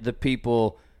stand the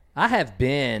people. I have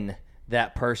been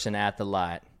that person at the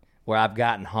light where I've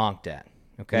gotten honked at.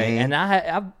 Okay, and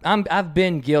I've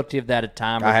been guilty of that a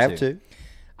time or I have two. too.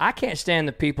 I can't stand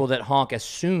the people that honk as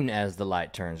soon as the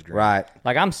light turns green. Right.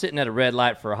 Like I'm sitting at a red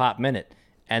light for a hot minute,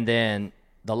 and then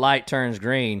the light turns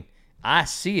green. I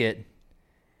see it,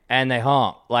 and they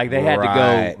honk. Like they had to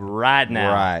Right. go right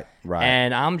now. Right.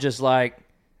 And I'm just like,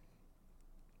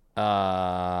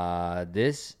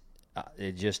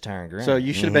 it just turned green. So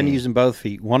you should have been using both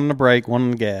feet, one on the brake, one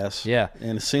on the gas. Yeah.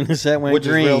 And as soon as that went Which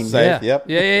is green, real safe. Yeah. Yep.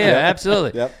 Yeah,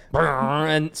 absolutely. Yep.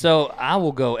 And so I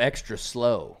will go extra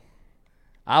slow.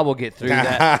 I will get through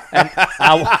that. And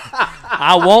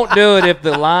I won't do it if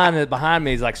the line behind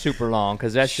me is like super long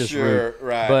because that's just Sure, rude.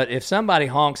 right. But if somebody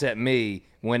honks at me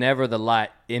whenever the light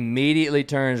immediately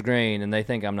turns green and they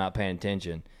think I'm not paying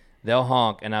attention, they'll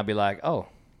honk and I'll be like, "Oh,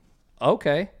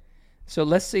 okay. So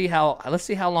let's see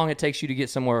how long it takes you to get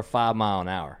somewhere 5 miles an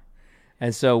hour."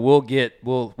 And so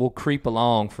we'll creep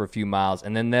along for a few miles,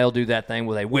 and then they'll do that thing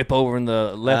where they whip over in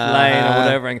the left lane or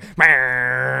whatever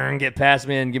and get past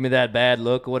me and give me that bad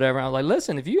look or whatever. I was like,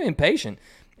 listen, if you're impatient,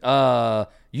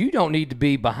 you don't need to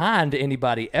be behind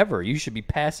anybody ever. You should be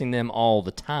passing them all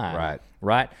the time.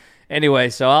 Right? Anyway,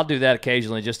 so I'll do that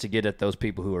occasionally just to get at those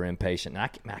people who are impatient. And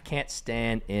I can't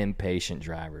stand impatient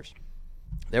drivers.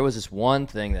 There was this one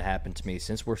thing that happened to me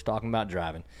since we're talking about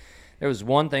driving. There was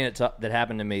one thing that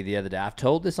happened to me the other day. I've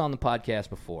told this on the podcast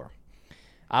before.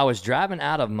 I was driving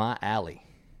out of my alley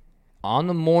on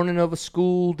the morning of a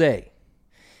school day,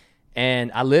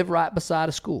 and I live right beside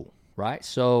a school, right?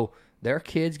 So there are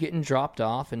kids getting dropped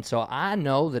off, and so I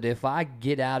know that if I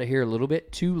get out of here a little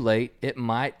bit too late, it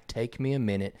might take me a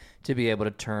minute to be able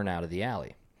to turn out of the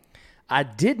alley. I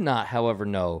did not, however,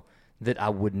 know that I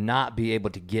would not be able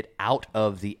to get out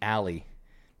of the alley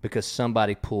because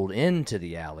somebody pulled into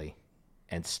the alley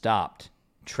and stopped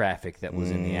traffic that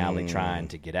was in the alley trying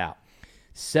to get out.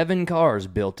 7 cars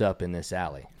built up in this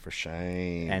alley. For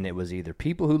shame. And it was either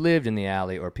people who lived in the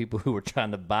alley or people who were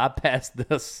trying to bypass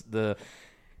the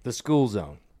school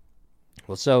zone.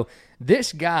 Well, so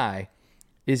this guy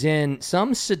is in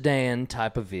some sedan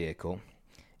type of vehicle,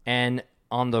 and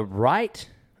on the right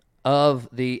of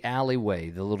the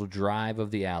alleyway, the little drive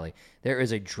of the alley, there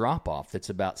is a drop-off that's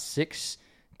about 6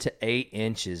 to 8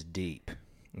 inches deep.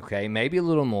 Okay, maybe a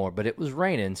little more, but it was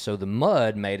raining, so the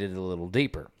mud made it a little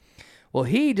deeper. Well,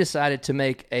 he decided to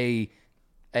make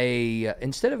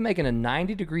instead of making a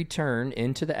 90-degree turn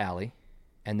into the alley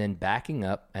and then backing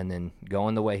up and then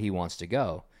going the way he wants to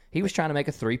go, he was trying to make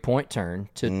a 3-point turn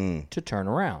to turn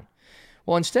around.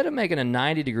 Well, instead of making a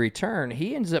 90-degree turn,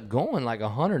 he ends up going like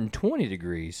 120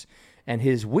 degrees, and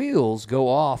his wheels go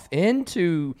off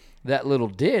into that little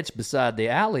ditch beside the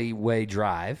alleyway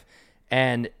drive,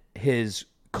 and his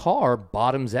car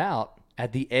bottoms out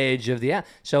at the edge of the alley.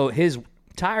 So his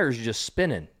tires are just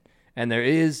spinning, and there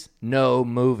is no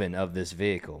moving of this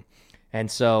vehicle.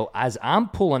 And so as I'm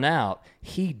pulling out,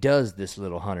 he does this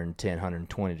little 110,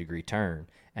 120-degree turn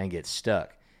and gets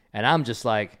stuck. And I'm just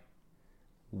like,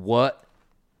 what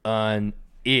an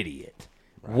idiot.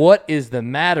 Right. What is the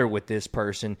matter with this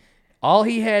person? All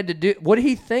he had to do, what did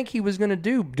he think he was going to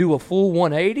do? Do a full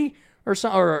 180 or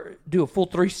something, or do a full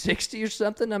 360 or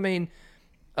something? I mean,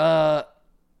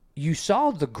 you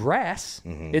saw the grass.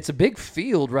 Mm-hmm. It's a big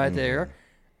field right there.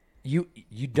 You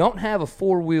don't have a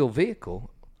 4-wheel vehicle.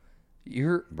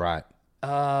 You're right. Or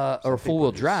a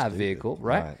 4-wheel drive vehicle,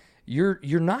 right?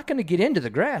 You're not going to get into the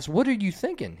grass. What are you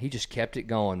thinking? He just kept it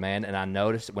going, man. And I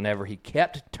noticed whenever he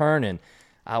kept turning,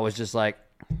 I was just like,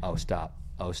 oh, stop.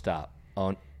 Oh, stop.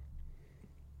 Oh,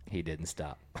 he didn't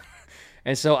stop.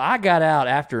 And so I got out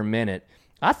after a minute.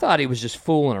 I thought he was just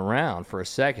fooling around for a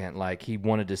second, like he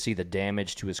wanted to see the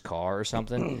damage to his car or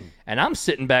something. And I'm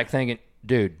sitting back thinking,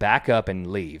 dude, back up and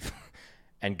leave.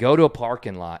 And go to a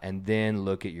parking lot and then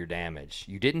look at your damage.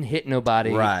 You didn't hit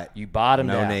nobody. Right. You bottomed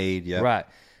out. No need, yep. Right.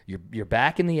 You're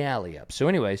back in the alley up. So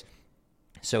anyways,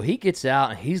 so he gets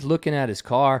out and he's looking at his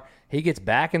car. He gets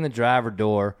back in the driver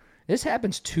door. This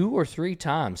happens 2 or 3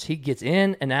 times. He gets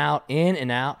in and out, in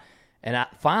and out. And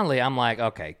finally, I'm like,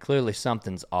 okay, clearly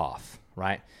something's off,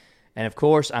 right? And, of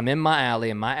course, I'm in my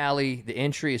alley. And my alley, the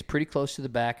entry is pretty close to the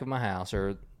back of my house,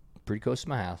 or pretty close to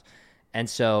my house. And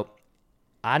so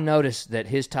I noticed that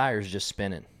his tire's just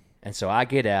spinning. And so I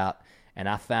get out, and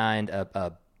I find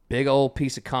a big old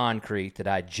piece of concrete that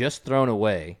I had just thrown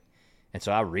away. And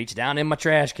so I reach down in my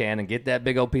trash can and get that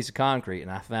big old piece of concrete,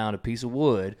 and I found a piece of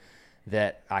wood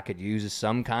that I could use as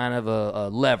some kind of a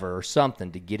lever or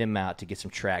something to get him out, to get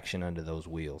some traction under those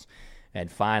wheels.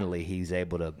 And finally, he's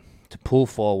able to pull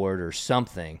forward or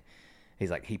something.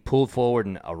 He pulled forward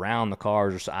and around the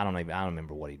cars, or so, I don't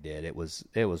remember what he did. It was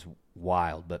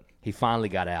wild, but he finally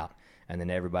got out, and then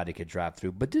everybody could drive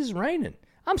through. But this is raining.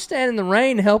 I'm standing in the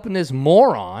rain helping this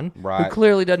moron who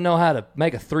clearly doesn't know how to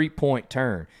make a 3-point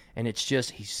turn. And it's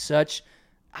just,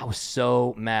 I was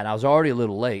so mad. I was already a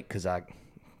little late because I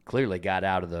clearly got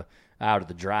out of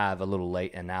the drive a little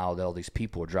late, and now all these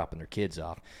people are dropping their kids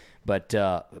off. But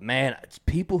man, it's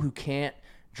people who can't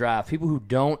drive, people who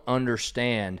don't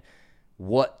understand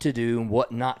what to do and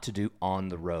what not to do on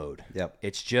the road. Yep.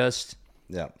 It's just,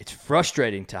 It's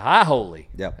frustrating to high holy,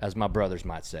 Yep. as my brothers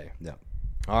might say. Yep.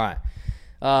 All right.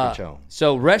 Preach on.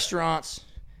 So restaurants,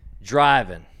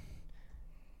 driving.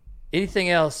 Anything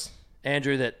else,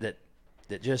 Andrew, that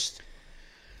just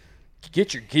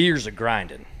get your gears a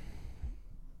grinding?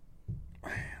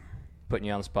 Putting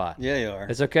you on the spot. Yeah, you are.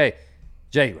 It's okay.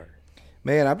 Jay,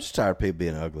 Man, I'm just tired of people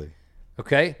being ugly.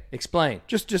 okay? Explain.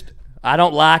 Just I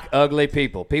don't like ugly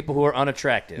people. People who are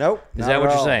unattractive. nope. Is not that at what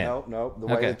you're all. saying? Nope. The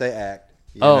way Okay. that they act.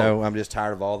 You Oh. know, I'm just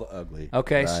tired of all the ugly.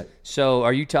 Okay. Right? So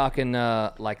are you talking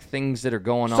like things that are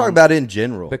going Just on talking about in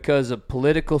general. because of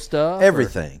political stuff? or-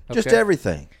 Everything. Just Okay.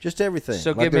 everything. Just everything.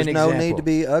 So like give me there's an no example. need to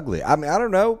be ugly. I mean, I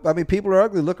don't know. I mean, people are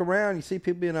ugly. Look around. You see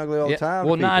people being ugly all Yeah. the time. to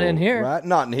Well, not people, in here. Right?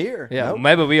 Not in here. Yeah, Nope.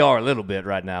 maybe we are a little bit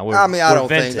right now. I mean, I we're don't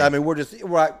venting. think. I mean, we're just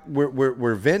right.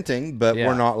 We're venting, but Yeah.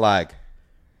 we're not like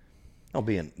not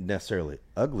being necessarily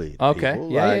ugly. To Okay.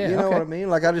 people. Yeah, Like, yeah, you know okay. what I mean?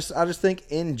 Like I just think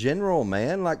in general,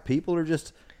 man. Like people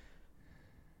just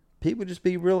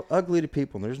be real ugly to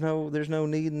people. And there's no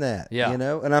need in that. Yeah. You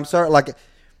know. And I'm sorry. Like,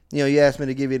 you know, you asked me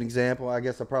to give you an example. I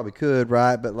guess I probably could,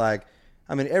 right? But like,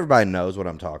 I mean, everybody knows what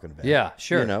I'm talking about. Yeah,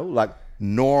 sure. You know, like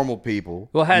normal people.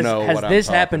 Well, has know what I'm this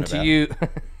talking happened to about. you?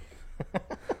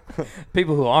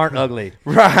 People who aren't ugly,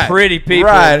 Right. Pretty people,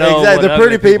 Right. know Exactly. what The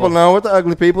pretty ugly people know what the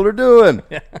ugly people are doing.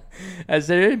 Has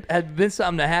there been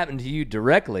something that happened to you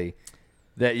directly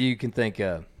that you can think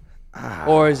of,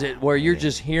 or is it where you're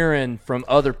just hearing from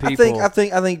other people? I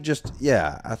think just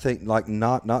I think like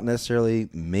not necessarily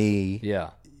me.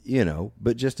 Yeah. You know,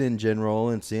 but just in general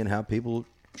and seeing how people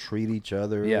treat each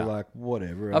other. Yeah. Like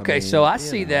whatever. Okay, mean, so I you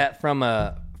see know. that from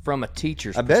a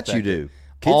teacher's I bet you perspective. do.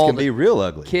 Kids All can the be real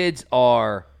ugly. Kids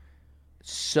are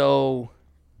so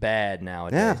bad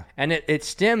nowadays. Yeah. And it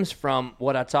stems from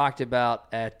what I talked about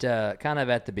at kind of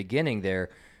at the beginning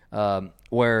there,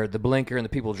 where the blinker and the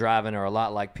people driving are a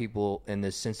lot like people in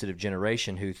this sensitive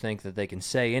generation who think that they can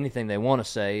say anything they want to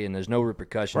say and there's no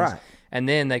repercussions. Right. And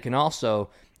then they can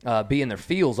also be in their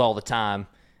feels all the time,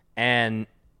 and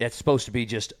it's supposed to be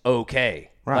just okay.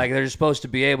 Right. Like they're supposed to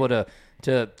be able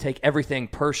to take everything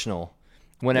personal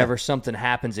whenever something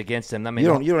happens against them. I mean,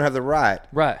 You don't have the right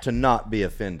Right. to not be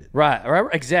offended. right,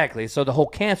 exactly. So the whole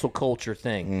cancel culture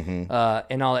thing Mm-hmm.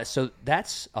 and all that. So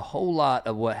that's a whole lot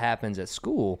of what happens at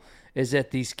school is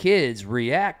that these kids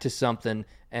react to something,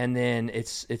 and then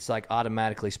it's like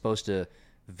automatically supposed to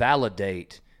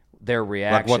validate their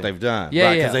reaction, Like what they've done. Yeah,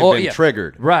 Right, yeah. 'cause they've been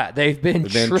triggered. Right, they've been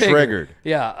triggered.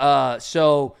 Yeah.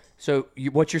 So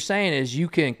what you're saying is you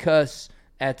can cuss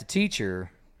at the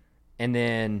teacher, and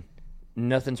then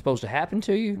nothing's supposed to happen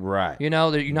to you. Right. You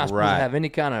know that you're not supposed Right. to have any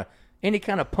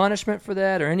kind of punishment for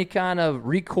that or any kind of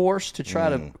recourse to try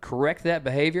to correct that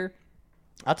behavior.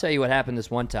 I'll tell you what happened this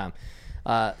one time.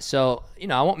 So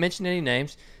I won't mention any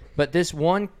names, but this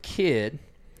one kid,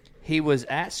 he was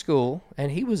at school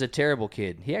and he was a terrible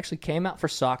kid. He actually came out for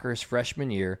soccer his freshman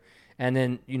year and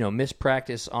then, missed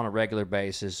practice on a regular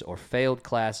basis or failed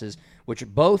classes, which are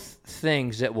both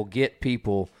things that will get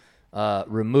people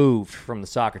removed from the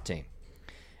soccer team.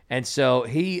 And so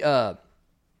he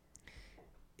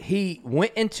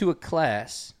went into a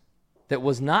class that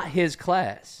was not his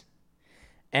class,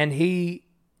 and he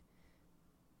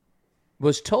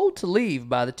was told to leave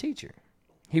by the teacher.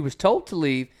 He was told to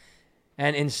leave,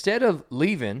 and instead of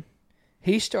leaving,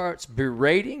 he starts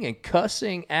berating and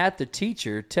cussing at the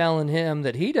teacher, telling him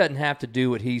that he doesn't have to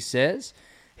do what he says.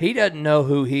 He doesn't know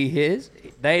who he is.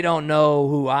 They don't know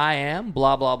who I am,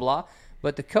 blah, blah, blah.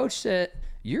 But the coach said,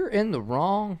 "You're in the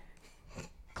wrong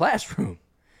classroom.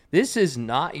 This is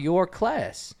not your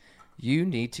class. You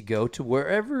need to go to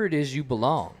wherever it is you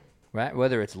belong," right?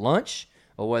 Whether it's lunch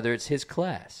or whether it's his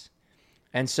class.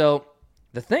 And so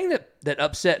the thing that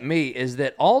upset me is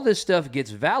that all this stuff gets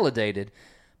validated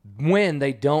when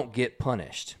they don't get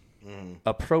punished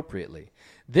appropriately.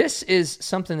 This is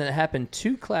something that happened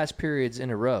 2 class periods in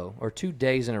a row, or 2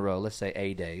 days in a row, let's say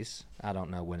A days. I don't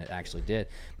know when it actually did.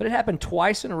 But it happened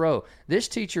twice in a row. This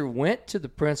teacher went to the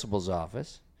principal's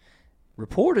office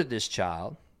reported this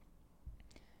child,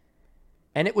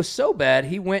 and it was so bad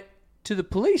he went to the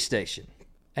police station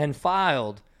and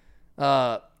filed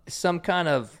some kind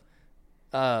of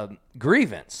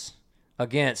grievance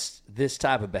against this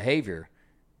type of behavior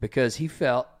because he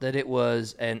felt that it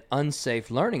was an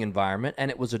unsafe learning environment and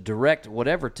it was a direct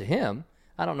whatever to him.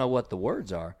 I don't know what the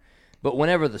words are. But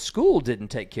whenever the school didn't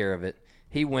take care of it,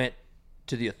 he went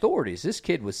to the authorities. This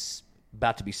kid was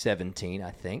about to be 17, I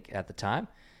think, at the time.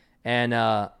 And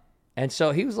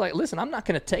so he was like, listen, I'm not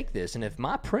going to take this. And if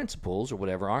my principals or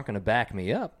whatever aren't going to back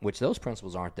me up, which those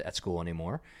principals aren't at school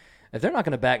anymore, if they're not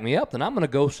going to back me up, then I'm going to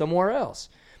go somewhere else.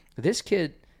 This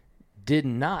kid did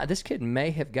not. This kid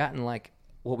may have gotten like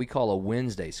what we call a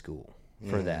Wednesday school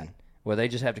for that, where they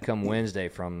just have to come Wednesday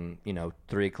from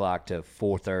 3 o'clock to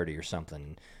 4:30 or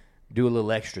something, do a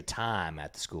little extra time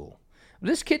at the school.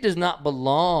 This kid does not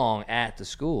belong at the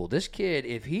school. This kid,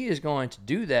 if he is going to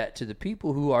do that to the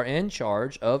people who are in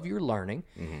charge of your learning,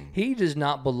 he does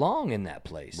not belong in that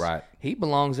place. Right. He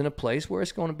belongs in a place where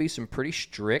it's going to be some pretty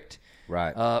strict,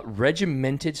 Right.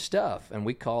 regimented stuff, and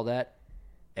we call that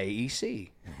AEC.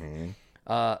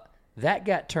 That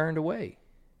got turned away.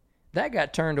 That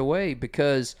got turned away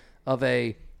because of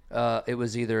it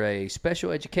was either a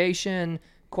special education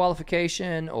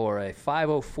qualification or a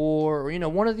 504 or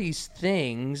one of these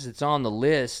things that's on the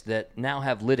list that now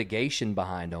have litigation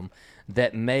behind them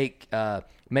that make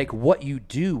what you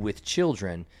do with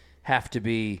children have to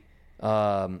be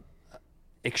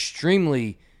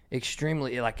extremely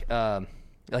like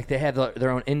they have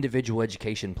their own individual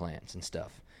education plans and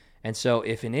stuff. And so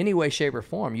if in any way, shape, or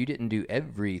form you didn't do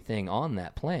everything on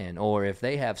that plan, or if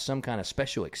they have some kind of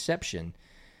special exception,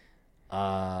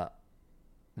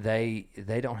 they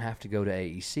don't have to go to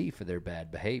AEC for their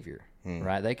bad behavior,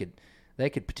 right? They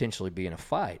could potentially be in a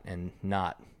fight and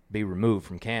not be removed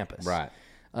from campus, Right.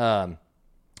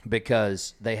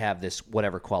 because they have this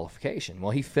whatever qualification.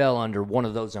 Well, he fell under one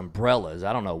of those umbrellas.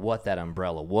 I don't know what that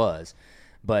umbrella was,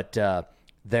 but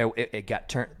it got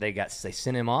turned. They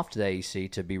sent him off to the AEC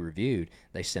to be reviewed.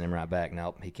 They sent him right back.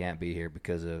 Nope, he can't be here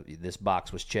because of this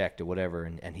box was checked or whatever,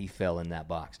 and he fell in that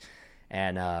box.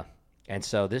 And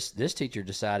so this teacher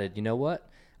decided, you know what?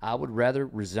 I would rather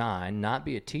resign, not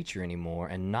be a teacher anymore,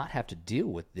 and not have to deal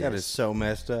with this. That is so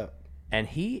messed up. And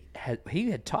he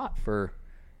had taught for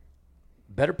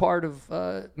better part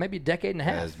of maybe a decade and a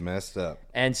half. That is messed up.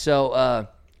 And so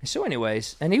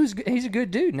anyways, and he's a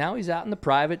good dude. Now he's out in the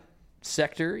private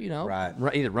sector, Right.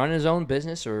 Either running his own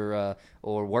business or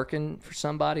working for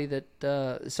somebody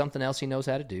that something else he knows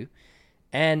how to do.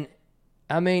 And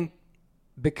I mean,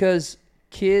 because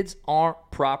kids aren't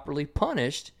properly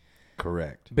punished,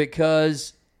 Correct.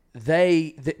 because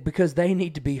they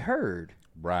need to be heard,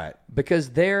 Right. because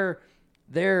their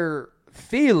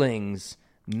feelings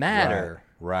matter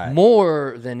Right.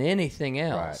 more than anything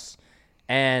else.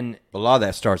 And A lot of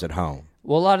that starts at home.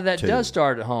 well, a lot of that Too. does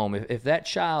start at home. If that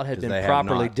child had 'Cause been they have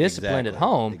properly not. disciplined at Exactly.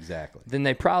 home, Exactly. then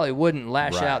they probably wouldn't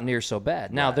lash Right. out near so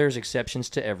bad. Now, Right. there's exceptions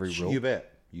to every rule. You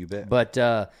bet. You bet.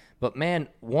 But man,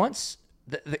 once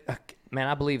man,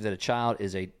 I believe that a child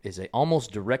is a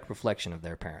almost direct reflection of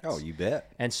their parents. Oh, you bet.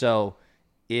 And so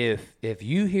if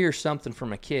you hear something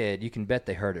from a kid, you can bet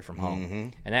they heard it from home. Mm-hmm.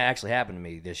 And that actually happened to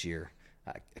me this year.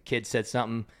 A kid said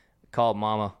something, called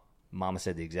mama. Mama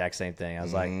said the exact same thing. I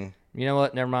was like, you know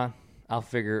what? Never mind. I'll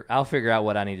figure out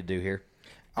what I need to do here.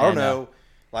 I don't And, know,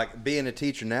 like being a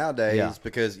teacher nowadays, Yeah.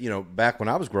 because, back when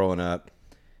I was growing up,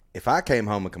 if I came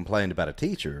home and complained about a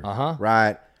teacher, Uh-huh.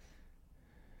 right,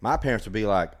 my parents would be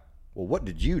like, well, what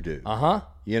did you do?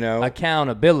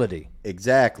 Accountability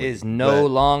Exactly. is no But-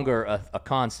 longer a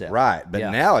concept. Right. But Yeah.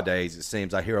 nowadays, it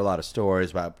seems I hear a lot of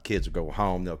stories about kids who go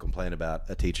home, they'll complain about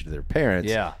a teacher to their parents.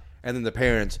 Yeah. And then the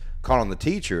parents call on the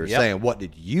teacher Yep. saying, what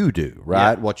did you do,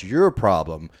 right? Yeah. What's your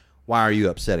problem? Why are you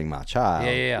upsetting my child?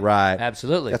 Yeah. Right.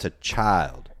 Absolutely. That's a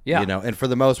child. Yeah. And for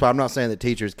the most part, I'm not saying that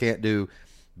teachers can't do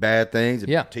bad things.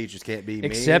 Yeah. Teachers can't be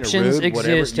Exceptions mean or rude,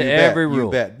 whatever. exist to You bet, every rule.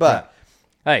 You bet. But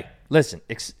Hey, listen.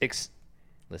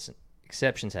 Listen.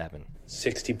 Exceptions happen.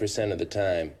 60% of the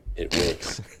time, it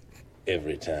works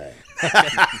every time.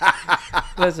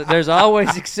 Listen, there's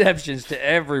always exceptions to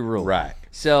every rule. Right.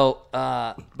 So,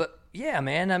 but yeah,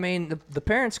 man. I mean, the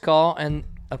parents call, and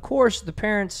of course, the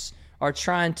parents are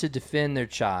trying to defend their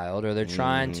child, or they're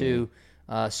trying to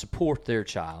support their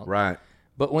child. right.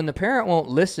 But when the parent won't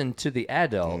listen to the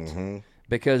adult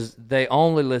because they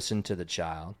only listen to the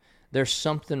child, there's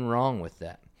something wrong with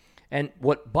that. And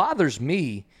what bothers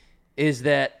me is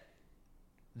that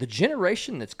the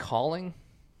generation that's calling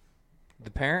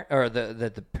the parent, or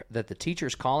that the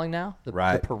teacher's calling now, the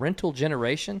Right. parental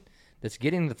generation that's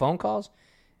getting the phone calls,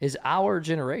 is our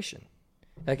generation.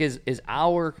 like is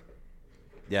our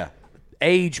Yeah.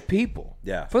 age people.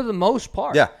 Yeah. For the most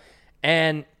part. Yeah.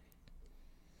 And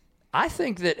I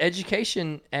think that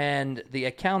education and the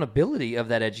accountability of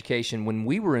that education when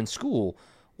we were in school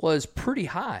was pretty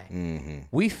high. Mm-hmm.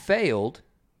 We failed.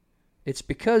 It's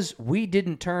because we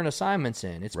didn't turn assignments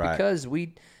in. It's Right. because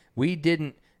we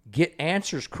didn't get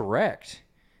answers correct.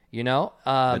 You know?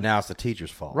 But now it's the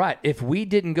teacher's fault. Right. If we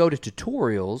didn't go to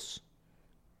tutorials,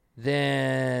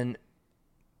 then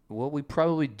we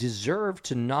probably deserve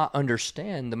to not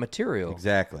understand the material.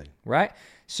 Exactly. Right?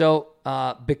 So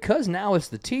because now it's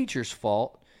the teacher's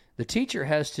fault, the teacher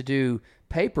has to do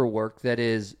paperwork that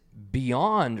is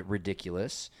beyond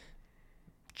ridiculous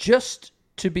just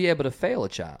to be able to fail a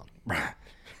child.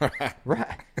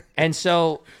 Right. And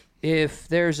so if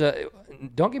there's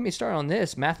don't get me started on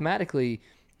this, mathematically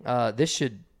this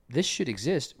should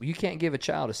exist. You can't give a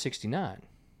child a 69.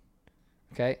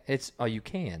 Okay? You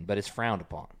can, but it's frowned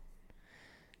upon.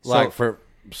 Like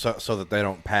so that they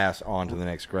don't pass on to the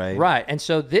next grade. Right. And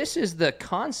so this is the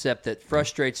concept that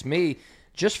frustrates me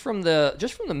just from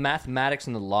the mathematics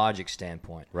and the logic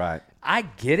standpoint. Right. I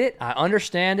get it. I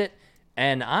understand it.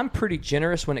 And I'm pretty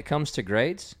generous when it comes to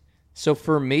grades. So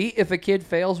for me, if a kid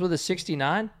fails with a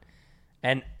 69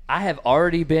 and I have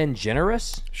already been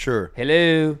generous. Sure.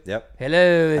 Hello. Yep.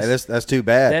 Hello. Hey, that's too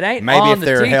bad. That ain't Maybe on if the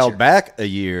they're teacher. held back a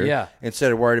year, Yeah.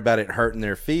 instead of worried about it hurting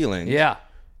their feelings. Yeah.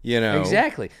 You know.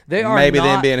 Exactly. They are maybe not,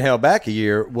 them being held back a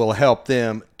year will help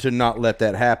them to not let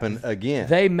that happen again.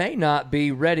 They may not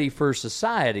be ready for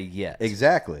society yet.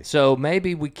 Exactly. So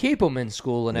maybe we keep them in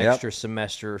school an Yep. extra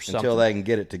semester or something. Until they can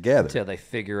get it together. Until they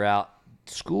figure out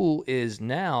school is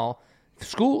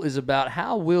about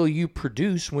how will you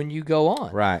produce when you go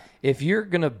on. Right. If you're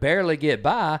going to barely get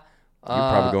by, You're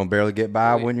probably going to barely get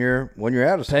by when you're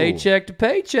out of school. paycheck to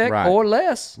paycheck Right. or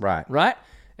less. Right. Right?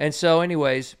 And so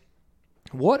anyways,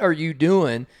 what are you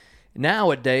doing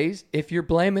nowadays if you're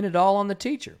blaming it all on the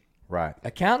teacher? Right.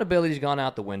 Accountability's gone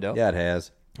out the window. Yeah, it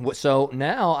has. So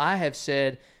now I have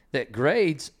said that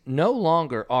grades no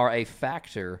longer are a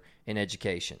factor in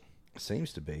education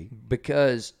Seems to be.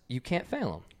 because you can't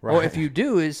fail them. Or Right. if you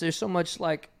do, there's so much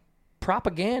like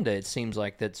propaganda, it seems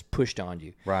like, that's pushed on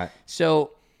you. Right.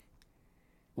 So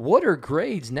what are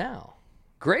grades now?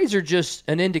 Grades are just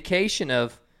an indication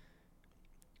of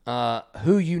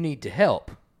who you need to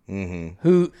help,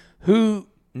 who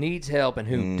needs help and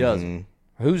who doesn't,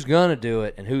 who's gonna do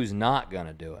it and who's not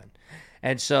gonna do it.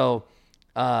 And so,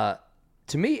 to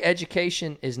me,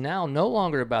 education is now no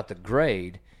longer about the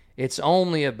grade; it's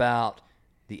only about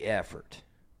the effort.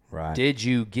 Right. Did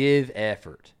you give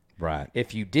effort? Right.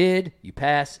 If you did, you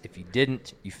pass. If you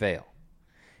didn't, you fail.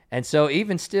 And so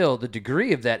even still, the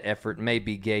degree of that effort may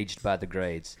be gauged by the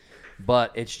grades.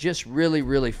 But it's just really,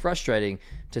 really frustrating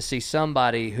to see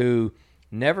somebody who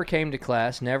never came to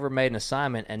class, never made an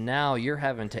assignment, and now you're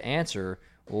having to answer,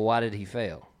 well, why did he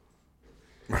fail?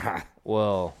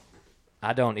 Well,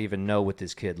 I don't even know what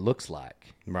this kid looks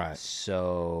like. Right.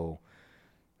 So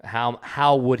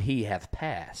how would he have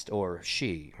passed, or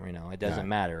she? You know, it doesn't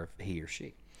matter if he or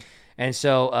she. And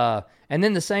so, and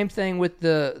then the same thing with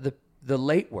the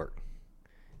late work.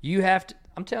 You have to.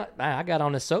 I'm telling. I got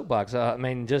on this soapbox. I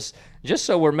mean, just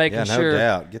so we're making Yeah, no sure.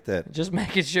 doubt. Get that. Just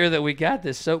making sure that we got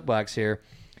this soapbox here.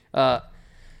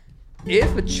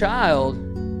 If a child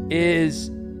is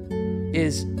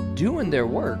doing their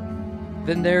work,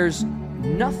 then there's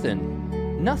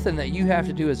nothing that you have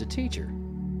to do as a teacher,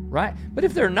 right? But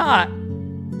if they're not,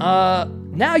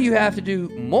 now you have to do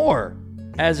more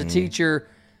as a teacher,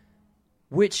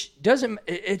 which doesn't.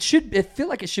 It feel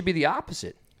like it should be the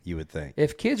opposite. You would think.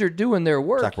 If kids are doing their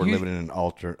work, It's like we're living in an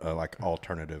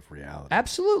alternative reality.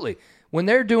 Absolutely. When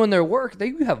they're doing their work,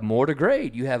 you have more to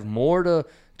grade. You have more to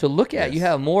look at. Yes. You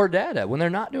have more data. When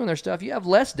they're not doing their stuff, you have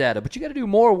less data, but you got to do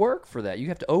more work for that. You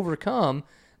have to overcome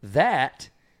that.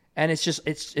 And it's just,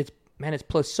 it's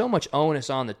placed so much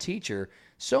onus on the teacher,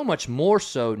 so much more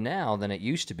so now than it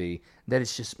used to be, that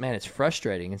it's just, it's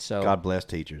frustrating. And so God bless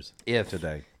teachers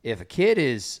today. If a kid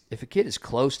is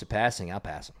close to passing, I'll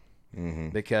pass them. Mm-hmm.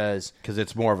 Because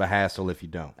it's more of a hassle if you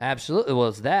don't. Absolutely. Well,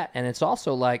 it's that. And it's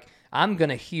also like, I'm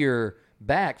going to hear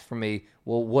back from me,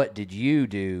 well, what did you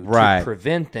do to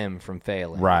prevent them from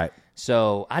failing? Right.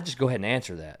 So I just go ahead and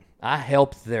answer that. I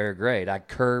helped their grade. I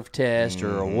curve test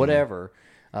or whatever,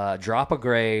 drop a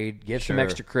grade, get some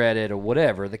extra credit or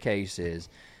whatever the case is.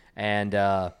 And,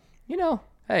 hey,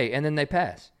 and then they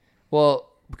pass. Well,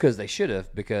 because they should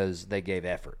have, because they gave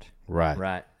effort. Right.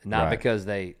 Right. Not Right. because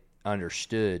they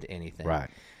understood anything. Right.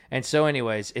 And so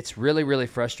anyways, it's really, really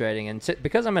frustrating. And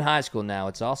because I'm in high school now,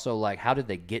 it's also like, how did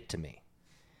they get to me?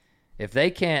 If they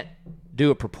can't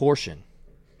do a proportion,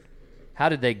 how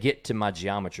did they get to my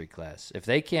geometry class? If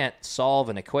they can't solve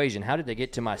an equation, how did they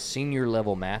get to my senior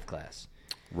level math class?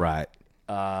 Right.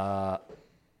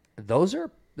 Those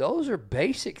are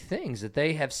basic things that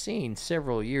they have seen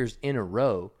several years in a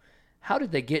row. How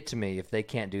did they get to me if they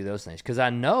can't do those things? Because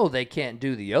I know they can't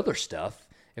do the other stuff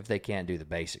if they can't do the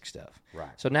basic stuff.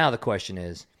 Right. So now the question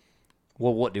is,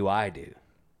 well, what do?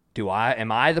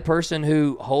 Am I the person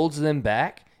who holds them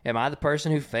back? Am I the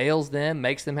person who fails them,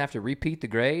 makes them have to repeat the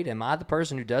grade? Am I the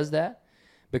person who does that?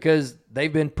 Because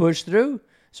they've been pushed through.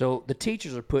 So the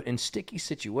teachers are put in sticky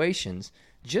situations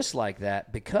just like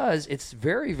that because it's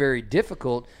very, very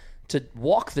difficult to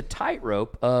walk the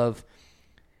tightrope of,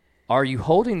 are you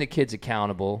holding the kids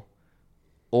accountable,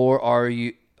 or are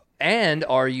you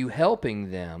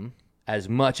helping them as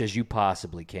much as you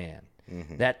possibly can?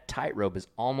 Mm-hmm. That tightrope is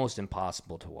almost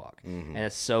impossible to walk, and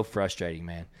it's so frustrating,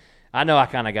 man. I know I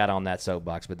kind of got on that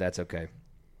soapbox, but that's okay.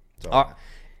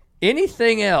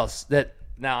 Anything else that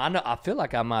now I feel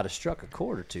like I might have struck a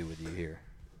chord or two with you here.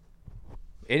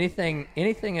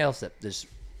 Anything else that just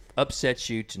upsets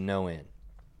you to no end?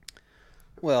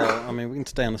 Well, I mean, we can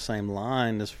stay on the same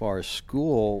line as far as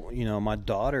school. You know, my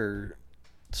daughter's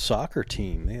soccer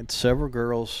team, they had several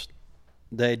girls,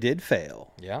 they did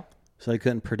fail. Yeah. So they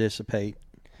couldn't participate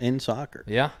in soccer.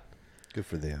 Yeah. Good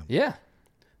for them. Yeah.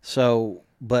 So,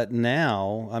 but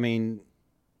now, I mean,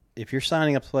 if you're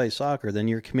signing up to play soccer, then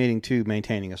you're committing to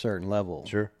maintaining a certain level.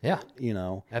 Sure. Yeah. You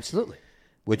know. Absolutely.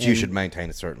 Which you should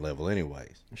maintain a certain level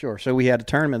anyways. Sure. So we had a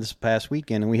tournament this past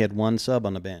weekend, and we had one sub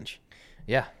on the bench.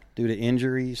 Yeah. Due to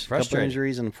injuries, a couple Frustrating.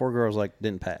 injuries, and 4 girls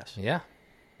didn't pass. Yeah.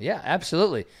 Yeah,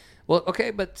 absolutely. Well,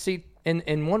 okay, but see,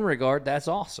 in one regard, that's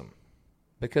awesome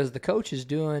because the coach is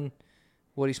doing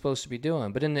what he's supposed to be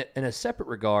doing. But in a separate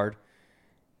regard,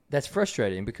 that's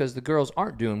frustrating because the girls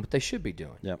aren't doing what they should be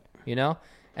doing. Yep. You know?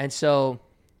 And so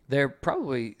they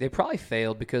probably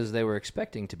failed because they were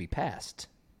expecting to be passed,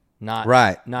 not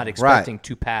expecting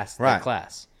to pass the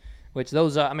class. Which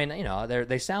those are, I mean, you know,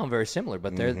 they sound very similar,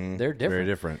 but they're different. Very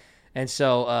different. And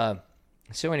so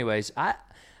anyways, I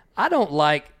don't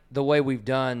like the way we've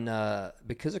done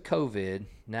because of COVID.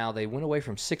 Now they went away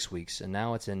from 6 weeks, and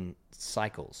now it's in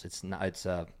cycles. It's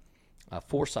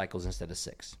 4 cycles instead of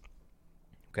 6.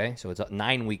 Okay, so it's a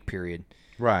 9-week period,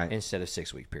 Right. instead of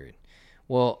 6-week period.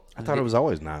 Well, I thought it was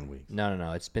always 9 weeks.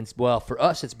 No. It's been for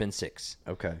us. It's been 6.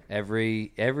 Okay.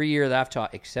 Every year that I've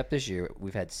taught, except this year,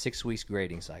 we've had 6 weeks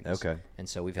grading cycles. Okay. And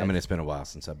so we've had. I mean, it's been a while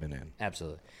since I've been in.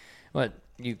 Absolutely. But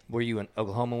were you in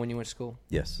Oklahoma when you went to school?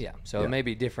 Yes. Yeah. So it may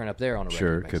be different up there on a regular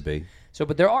Sure, it basis. could be. So,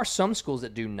 but there are some schools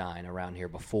that do 9 around here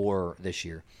before this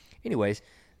year. Anyways,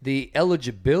 the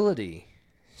eligibility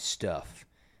stuff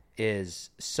is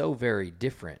so very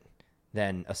different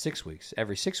than a 6 weeks.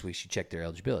 Every 6 weeks you check their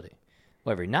eligibility.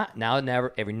 Well, every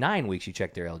 9 weeks you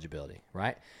check their eligibility,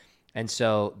 right? And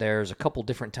so there's a couple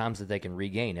different times that they can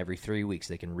regain. Every 3 weeks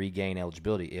they can regain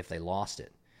eligibility if they lost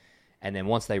it. And then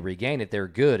once they regain it, they're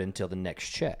good until the next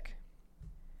check.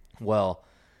 Well,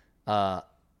 I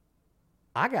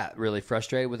got really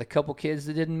frustrated with a couple kids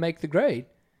that didn't make the grade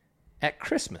at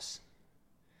Christmas.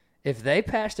 If they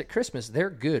passed at Christmas,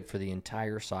 they're good for the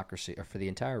entire soccer season, or for the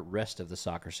entire rest of the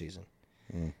soccer season.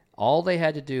 All they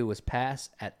had to do was pass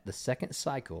at the second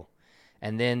cycle,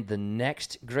 and then the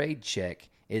next grade check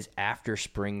is after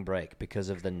spring break because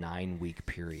of the 9-week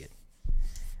period,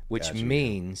 which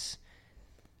means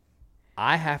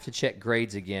I have to check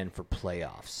grades again for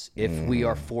playoffs if we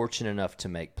are fortunate enough to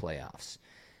make playoffs.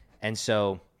 And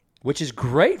so, which is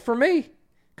great for me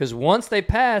because once they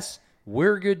pass,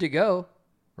 we're good to go,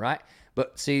 right?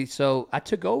 But see, so I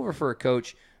took over for a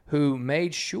coach who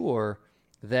made sure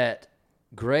that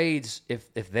grades,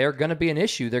 if they're going to be an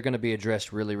issue, they're going to be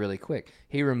addressed really, really quick.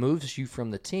 He removes you from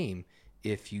the team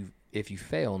if you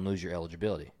fail and lose your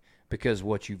eligibility, because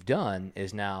what you've done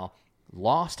is now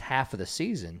lost half of the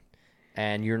season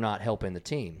and you're not helping the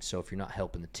team. So if you're not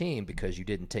helping the team because you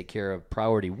didn't take care of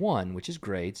priority 1, which is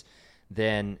grades,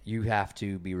 then you have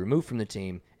to be removed from the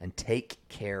team and take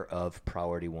care of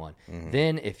priority 1.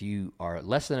 Then if you are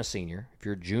less than a senior, if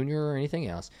you're a junior or anything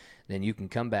else, then you can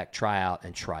come back, try out,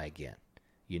 and try again.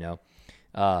 You know,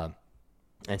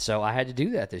 and so I had to do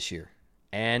that this year,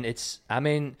 and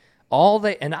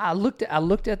I looked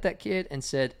at that kid and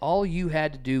said, all you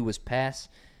had to do was pass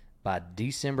by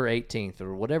December 18th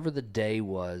or whatever the day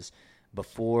was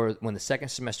before when the second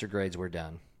semester grades were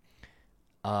done,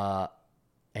 and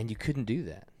you couldn't do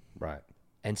that, Right.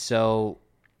 and so,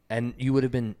 and you would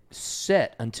have been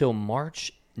set until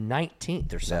March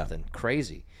 19th or something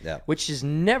crazy, which has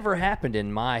never happened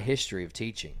in my history of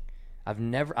teaching.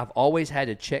 I've always had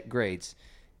to check grades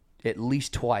at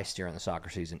least twice during the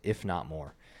soccer season, if not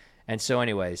more. And so,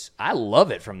 anyways, I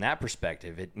love it from that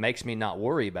perspective. It makes me not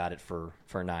worry about it for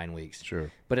 9 weeks. Sure.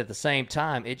 But at the same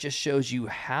time, it just shows you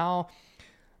how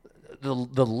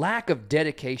the lack of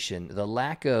dedication, the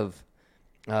lack of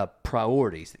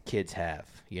priorities that kids have,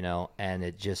 and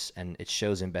it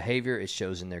shows in behavior, it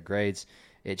shows in their grades,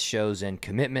 it shows in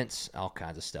commitments, all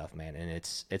kinds of stuff, man. And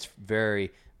it's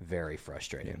very, very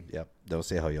frustrating. Yep. Don't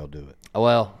see how y'all do it.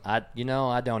 Well, I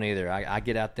don't either. I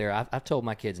get out there. I've told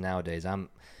my kids nowadays I'm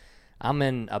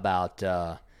in about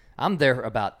I'm there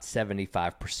about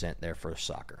 75% there for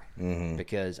soccer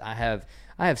because I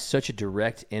have such a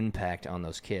direct impact on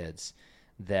those kids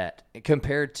that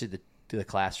compared to the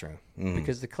classroom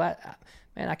because the class,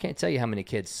 man, I can't tell you how many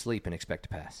kids sleep and expect to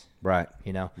pass. Right.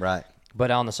 Right. But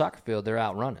on the soccer field, they're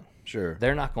out running. Sure.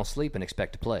 They're not going to sleep and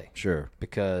expect to play. Sure.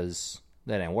 Because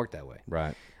that didn't work that way.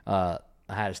 Right. I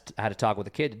had a talk with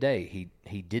a kid today.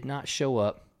 He did not show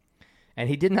up, and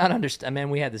he did not understand. Man,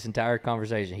 we had this entire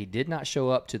conversation. He did not show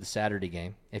up to the Saturday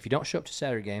game. If you don't show up to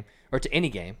Saturday game or to any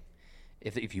game,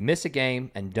 if you miss a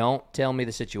game and don't tell me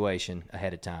the situation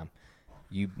ahead of time,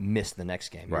 you miss the next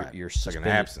game. Right. You're It's like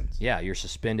suspended. an absence. Yeah, you're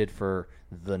suspended for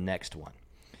the next one.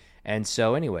 And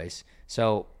so, anyways,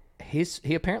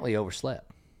 he apparently overslept,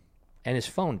 and his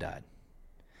phone died.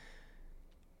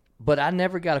 But I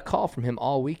never got a call from him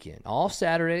all weekend, all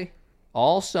Saturday,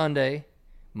 all Sunday,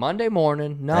 Monday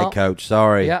morning. No, Hey, Coach,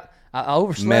 sorry. yeah, I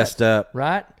overslept. Messed up.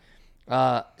 Right.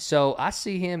 So I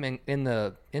see him in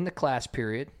the class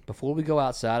period before we go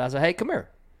outside. I said, "Hey, come here.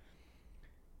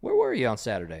 Where were you on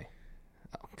Saturday?"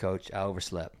 "Oh, Coach, I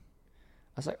overslept." I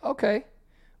was like, "Okay.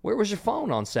 Where was your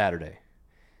phone on Saturday?"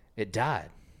 "It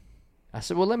died." I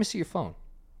said, "Well, let me see your phone."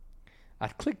 I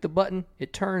click the button.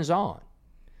 It turns on.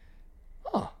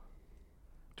 Oh.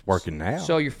 It's working now.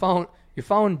 So your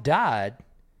phone died.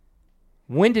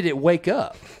 When did it wake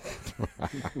up?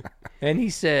 And he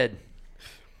said,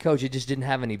 "Coach, it just didn't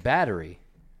have any battery."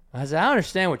 I said, "I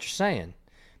understand what you're saying,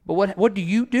 but what do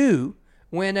you do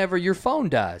whenever your phone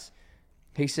dies?"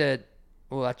 He said,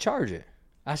 "Well, I charge it."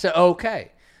 I said,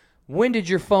 "Okay. When did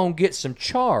your phone get some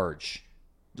charge?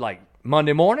 Like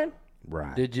Monday morning?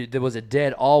 Right. Was it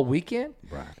dead all weekend?"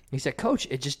 Right. He said, "Coach,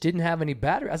 it just didn't have any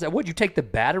battery." I said, "Would you take the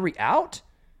battery out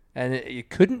and it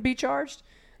couldn't be charged?"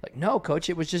 Like, "No, Coach,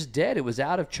 it was just dead. It was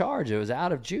out of charge. It was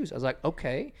out of juice." I was like,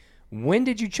 "Okay, when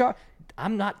did you charge?"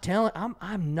 I'm not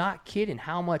kidding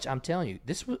how much I'm telling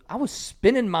you. I was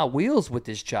spinning my wheels with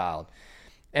this child.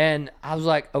 And I was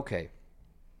like, "Okay,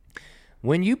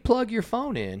 when you plug your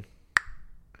phone in,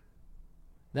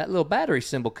 that little battery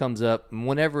symbol comes up, and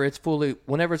whenever it's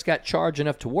got charge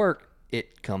enough to work,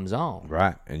 it comes on."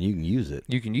 Right. And you can use it.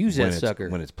 You can use that sucker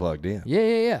when it's plugged in.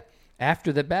 Yeah.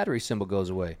 After the battery symbol goes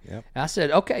away. Yep. I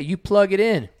said, "Okay, you plug it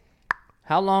in.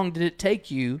 How long did it take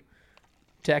you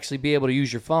to actually be able to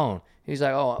use your phone?" He's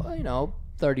like, "Oh,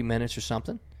 30 minutes or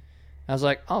something." I was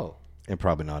like, "Oh." And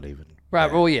probably not even. Right.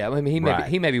 that. Well, yeah. I mean,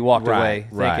 he maybe walked away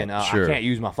thinking, Right. Sure. "I can't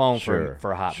use my phone Sure.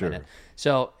 for a hot Sure. minute."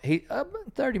 So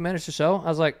 30 minutes or so. I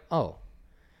was like, "Oh,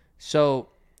 so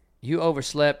you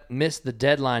overslept, missed the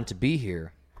deadline to be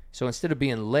here. So instead of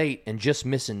being late and just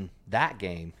missing that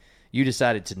game, you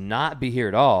decided to not be here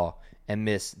at all and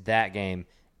miss that game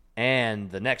and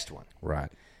the next one."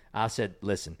 Right. I said,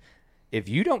 "Listen, if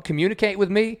you don't communicate with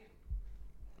me,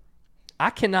 I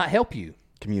cannot help you."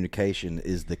 Communication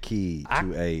is the key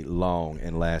to a long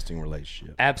and lasting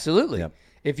relationship. Absolutely. Yep.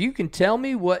 If you can tell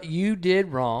me what you did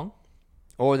wrong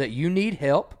or that you need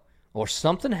help or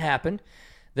something happened,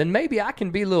 then maybe I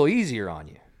can be a little easier on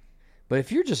you. But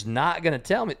if you're just not going to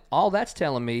tell me, all that's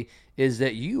telling me is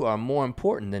that you are more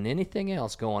important than anything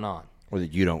else going on. Or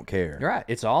that you don't care. Right.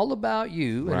 It's all about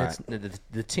you, and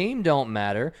the team don't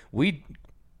matter.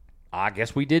 I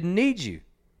guess we didn't need you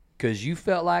because you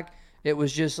felt like it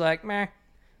was just like, meh.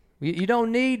 You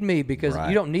don't need me because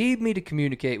you don't need me to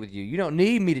communicate with you. You don't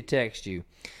need me to text you.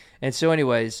 And so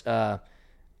anyways, I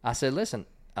said, "Listen,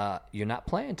 you're not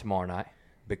playing tomorrow night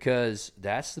because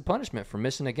that's the punishment for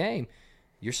missing a game.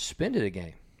 You're suspended a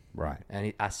game." Right.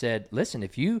 And I said, "Listen,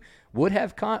 if you would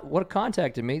have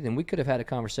contacted me, then we could have had a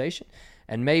conversation,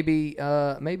 and maybe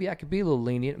I could be a little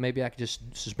lenient. Maybe I could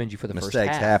just suspend you for the first half."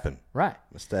 Mistakes happen. Right.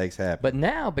 Mistakes happen. But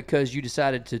now, because you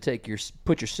decided to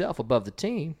put yourself above the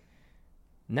team,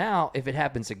 now if it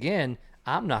happens again,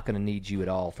 I'm not going to need you at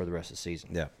all for the rest of the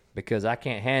season. Yeah. Because I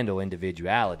can't handle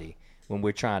individuality when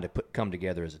we're trying to come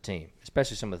together as a team.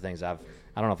 Especially some of the things I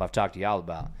don't know if I've talked to y'all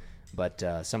about, but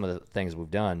some of the things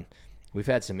we've done, we've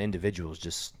had some individuals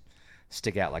just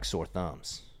stick out like sore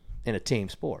thumbs in a team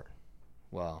sport.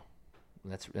 Well,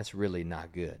 that's really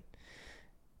not good.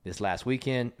 This last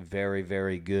weekend, very,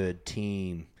 very good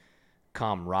team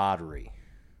camaraderie.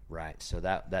 Right. So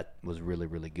that was really,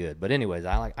 really good. But anyways,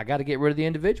 I got to get rid of the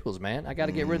individuals, man. I got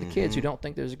to get rid of the kids who don't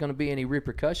think there's going to be any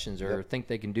repercussions or think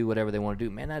they can do whatever they want to do.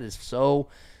 Man, that is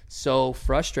so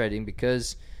frustrating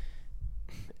because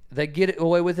they get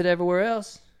away with it everywhere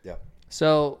else. Yeah.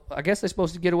 So I guess they're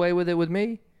supposed to get away with it with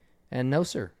me? And no,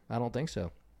 sir. I don't think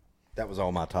so. That was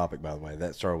all my topic, by the way.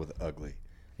 That started with ugly.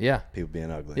 Yeah. People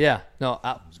being ugly. Yeah. No,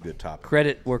 It was a good topic.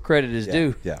 credit where credit is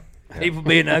due. Yeah. People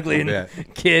being ugly and Yeah.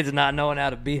 kids not knowing how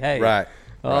to behave. Right.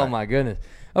 Oh, Right. my goodness.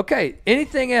 Okay.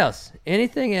 Anything else?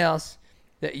 Anything else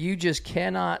that you just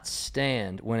cannot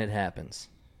stand when it happens?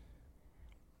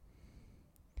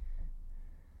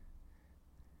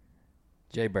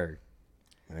 Jay Bird.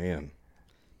 Man.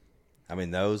 I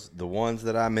mean, the ones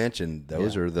that I mentioned,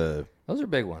 those are the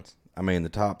big ones. the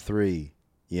top three,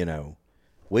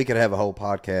 we could have a whole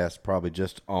podcast probably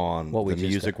just on What we the just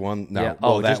music got. one. No, Yeah.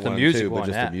 well, Oh, that just the one music too, one. but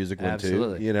just Yeah, the music one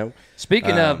absolutely. too,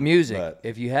 Speaking of music, but-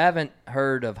 if you haven't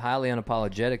heard of Highly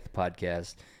Unapologetic, the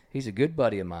podcast, he's a good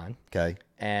buddy of mine. Okay.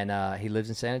 And he lives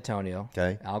in San Antonio.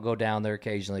 Okay. I'll go down there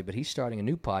occasionally, but he's starting a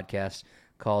new podcast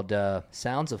called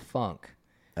Sounds of Funk.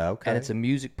 Okay. And it's a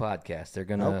music podcast. They're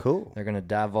gonna cool. They're gonna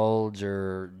divulge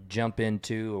or jump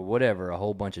into or whatever a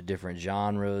whole bunch of different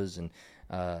genres and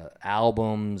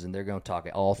albums, and they're gonna talk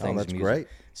all things that's music. great.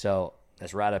 So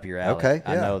that's right up your alley. Okay.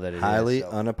 I yeah. know that it is. Highly So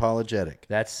unapologetic.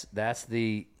 that's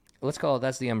the let's call it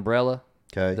that's the umbrella,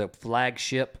 Okay. the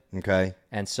flagship, Okay.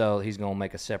 and so he's gonna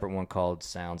make a separate one called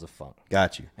Sounds of Funk.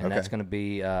 Got you. And okay. that's going to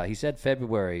be, he said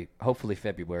February. Hopefully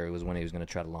February was when he was going to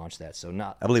try to launch that. So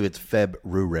not, I believe it's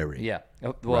February. yeah.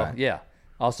 Well, Right. yeah.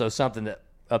 Also something that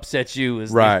upsets you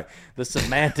is Right. the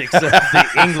semantics of the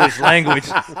English language.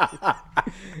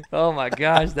 Oh my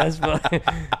gosh, that's funny.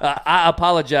 I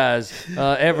apologize.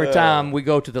 Every time we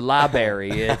go to the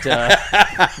library, there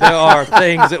are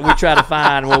things that we try to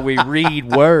find where we read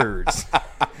words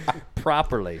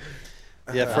properly.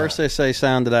 Yeah, first they say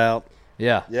sound it out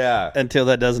Yeah. Yeah. until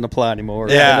that doesn't apply anymore.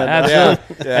 Yeah.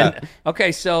 Absolutely. Yeah. And,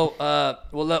 okay, so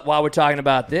well, look, while we're talking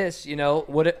about this,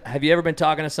 have you ever been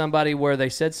talking to somebody where they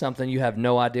said something you have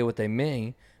no idea what they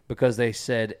mean because they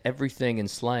said everything in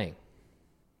slang?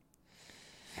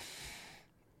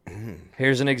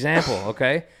 Here's an example.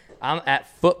 Okay, I'm at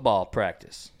football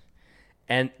practice,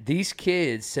 and these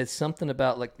kids said something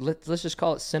about let's just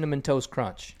call it Cinnamon Toast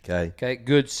Crunch. Okay. Okay,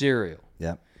 good cereal.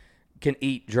 Yep. Can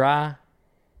eat dry.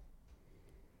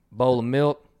 Bowl of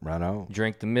milk. Right on.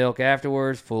 Drink the milk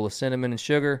afterwards, full of cinnamon and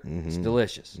sugar. It's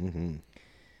delicious.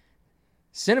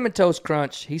 Cinnamon Toast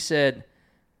Crunch, he said,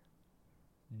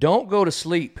 don't go to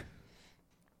sleep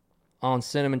on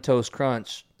Cinnamon Toast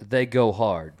Crunch. They go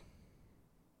hard.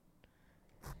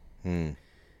 And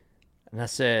I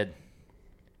said,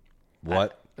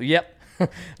 What? yep.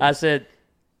 I said,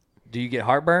 do you get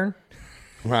heartburn?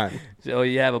 Right. So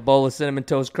you have a bowl of Cinnamon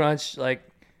Toast Crunch, like,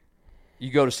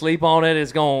 you go to sleep on it,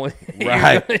 it's going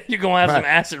Right. you're going to have some Right.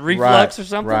 acid reflux Right. or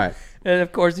something. Right. And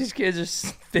of course, these kids are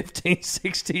 15,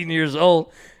 16 years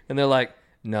old, and they're like,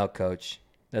 "No, coach,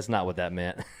 that's not what that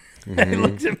meant." They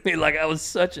looked at me like I was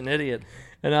such an idiot,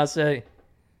 and I say,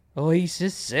 "Oh, he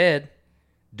just said,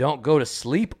 don't go to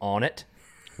sleep on it."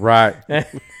 Right. they,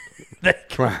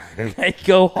 Right. they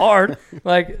go hard,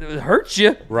 like it hurts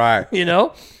you, Right. you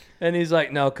know. And he's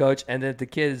like, "No, coach." And then the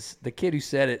kid who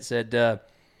said it said,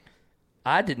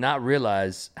 I did not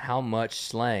realize how much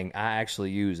slang I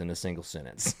actually use in a single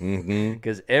sentence.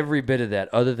 Because every bit of that,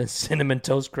 other than Cinnamon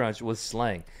Toast Crunch, was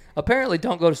slang. Apparently,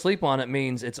 don't go to sleep on it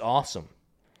means it's awesome.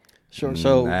 Sure.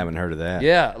 So I haven't heard of that.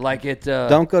 Yeah, like it.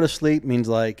 don't go to sleep means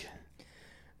like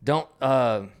Don't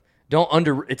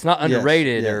under. It's not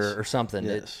underrated yes, or something.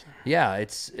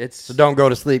 yes. It's So don't go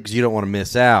to sleep because you don't want to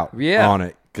miss out Yeah. on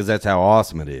it because that's how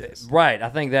awesome it is. right. I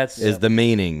think that's Is the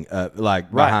meaning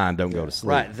behind don't go to sleep.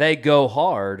 right. They go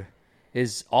hard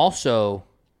is also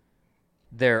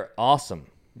they're awesome.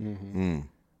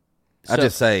 I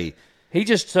just say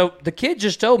The kid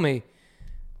just told me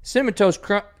Cinnamon Toast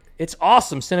Crunch. It's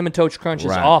awesome. Cinnamon Toast Crunch is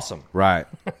right. awesome. Right.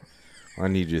 Why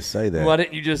didn't you just say that? Why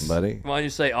didn't you just? buddy? Why didn't you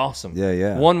say awesome? Yeah,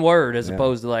 yeah. One word as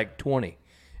opposed to like 20,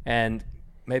 and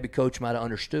maybe Coach might have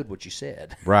understood what you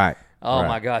said. Right. Oh right.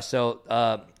 my gosh!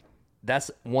 So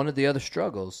that's one of the other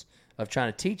struggles of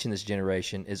trying to teach in this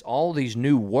generation is all these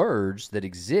new words that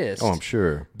exist. Oh, I'm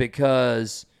sure.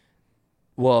 Because,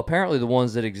 well, apparently the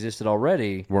ones that existed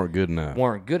already Weren't good enough.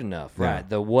 weren't good enough. Yeah. Right?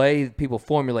 The way people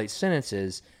formulate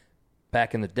sentences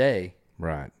back in the day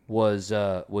Right. was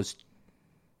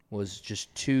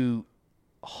just too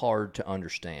hard to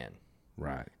understand.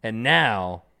 Right. And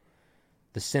now,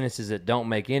 the sentences that don't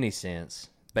make any sense,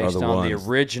 based the on the ones-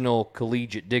 original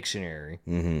collegiate dictionary,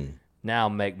 now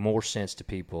make more sense to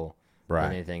people Right.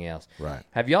 than anything else. Right.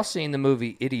 Have y'all seen the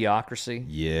movie Idiocracy?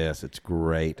 Yes, it's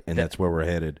great, and that's where we're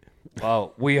headed.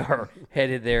 Oh, we are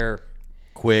headed there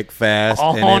Quick, fast,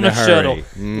 and on in a a hurry. shuttle.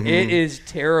 Mhm. It is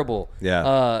terrible.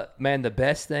 Yeah. Man, the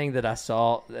best thing that I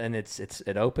saw, and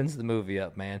it opens the movie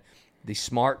up, man. These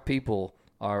smart people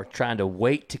are trying to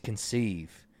wait to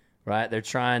conceive, right? They're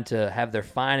trying to have their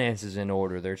finances in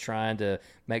order. They're trying to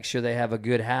make sure they have a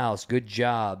good house, good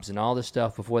jobs, and all this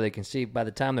stuff before they conceive. By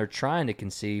the time they're trying to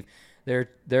conceive,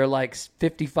 they're like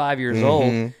 55 years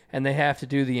old, and they have to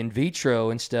do the in vitro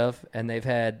and stuff, and they've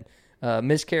had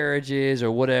miscarriages or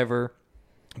whatever.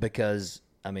 Because,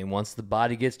 I mean, once the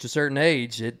body gets to a certain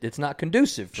age, it's not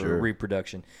conducive for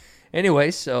reproduction.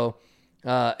 Anyway, so,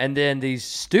 and then these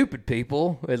stupid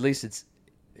people, at least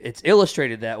it's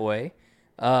illustrated that way,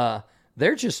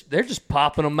 they're just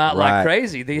popping them out like Right.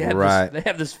 crazy. They have Right. they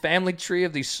have this family tree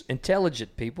of these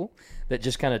intelligent people that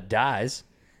just kind of dies,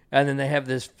 and then they have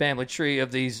this family tree of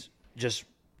these just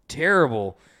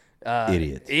terrible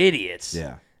idiots.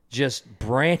 Yeah. Just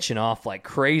branching off like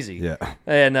crazy. Yeah.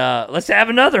 And let's have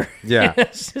another. Yeah.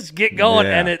 Let's just get going.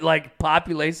 Yeah. And it like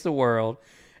populates the world.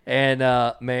 And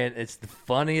man, it's the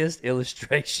funniest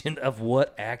illustration of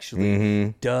what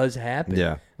actually does happen.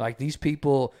 Yeah. Like these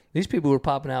people who are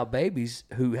popping out babies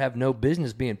who have no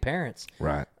business being parents.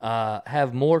 Right.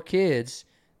 Have more kids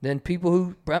than people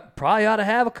who probably ought to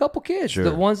have a couple kids. Sure.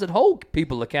 The ones that hold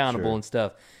people accountable Sure. and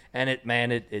stuff. And it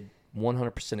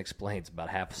 100% explains about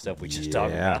half the stuff we just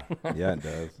talked about. Yeah, it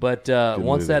does. But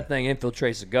once movie. that thing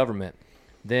infiltrates the government,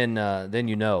 then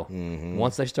you know.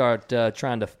 Once they start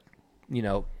trying to,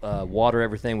 water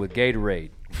everything with Gatorade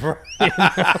or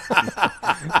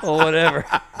whatever.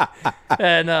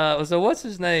 And so what's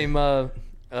his name?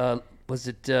 Was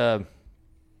it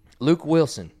Luke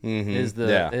Wilson? Is the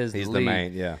Yeah, is he's the the lead.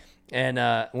 main, yeah.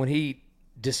 And when he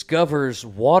discovers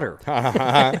water.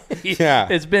 Yeah.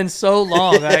 It's been so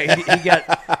long. Right?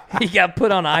 He got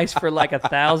put on ice for like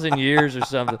 1,000 years or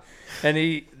something, and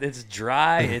it's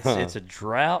dry. It's a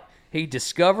drought. He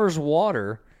discovers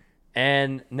water,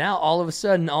 and now all of a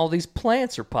sudden, all these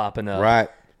plants are popping up. Right.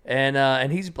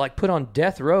 And he's like put on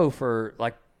death row for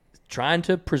like trying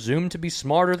to presume to be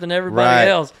smarter than everybody Right,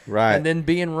 else, right. and then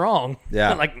being wrong.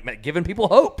 Yeah. Like giving people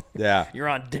hope. Yeah. You're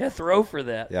on death row for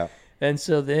that. Yeah. And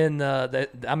so then,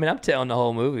 I'm telling the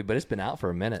whole movie, but it's been out for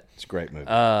a minute. It's a great movie.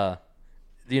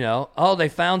 They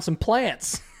found some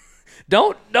plants.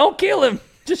 Don't kill him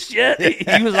just yet.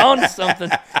 He was on to something.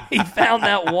 He found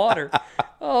that water.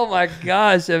 Oh my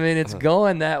gosh! I mean, it's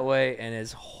going that way, and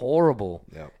it's horrible.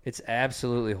 Yep. It's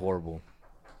absolutely horrible.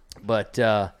 But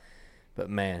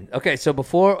man, okay. So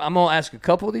before I'm gonna ask a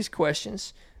couple of these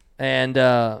questions, and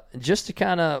just to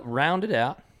kind of round it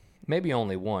out, maybe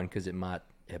only one because it might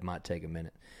take a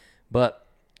minute. But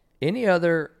any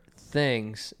other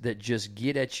things that just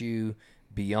get at you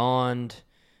beyond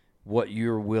what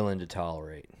you're willing to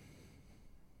tolerate?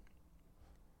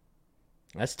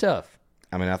 That's tough.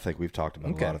 I mean, I think we've talked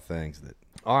about Okay. a lot of things that.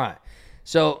 All right.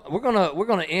 So we're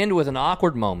gonna end with an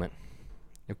awkward moment.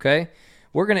 Okay?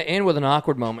 We're gonna end with an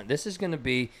awkward moment. This is gonna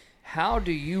be how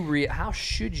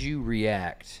should you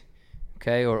react?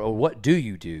 Okay, or what do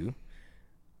you do?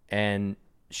 And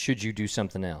should you do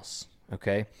something else?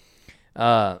 Okay?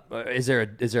 Is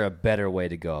there a better way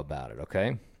to go about it?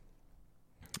 Okay?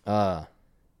 All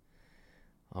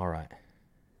right.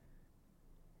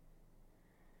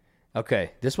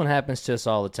 Okay, this one happens to us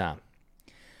all the time.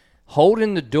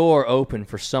 Holding the door open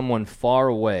for someone far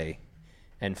away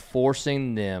and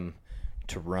forcing them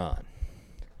to run.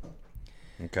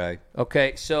 Okay.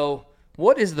 Okay, so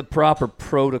what is the proper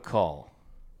protocol?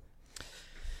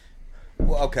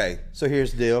 Well, okay. So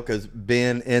here's the deal, because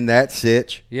been in that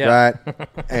sitch, Yeah. right?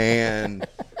 And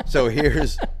so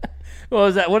here's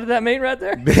What did that mean right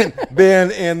there?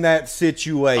 been in that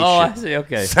situation. Oh, I see.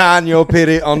 Okay. Sign your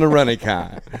pity on the running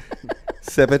kind.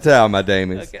 Sepetau, my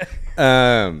damies.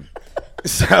 Okay.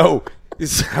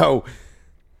 So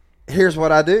here's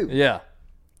what I do. Yeah.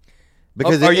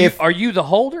 Because are you the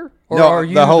holder or no, are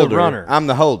you the holder? runner? I'm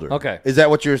the holder. Okay. Is that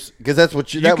what you're? Because that's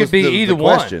what you. That could was be the either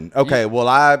one. question. Okay. Well,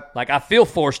 I Like I feel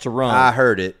forced to run.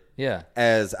 heard it Yeah.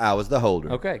 as I was the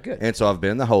holder. Okay, good. And so I've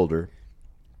been the holder.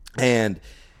 And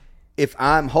if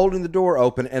I'm holding the door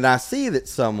open and I see that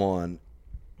someone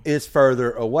is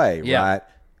further away, Yeah. right?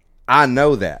 I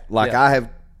know that. Like Yeah. I have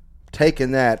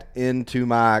taken that into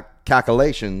my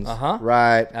calculations,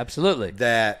 right? Absolutely.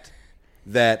 That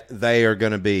they are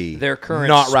going to be Their current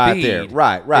not right speed there.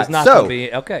 Right. is not So, going to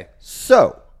be okay.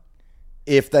 so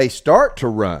if they start to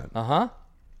run, Uh-huh.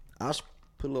 I'll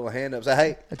put a little hand up, say,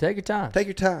 hey, Take your time. take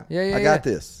your time. Yeah, I got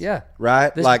this. Yeah.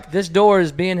 Right? This door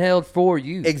is being held for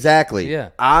you. Exactly. Yeah.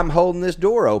 I'm holding this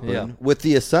door open Yeah. with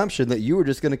the assumption that you were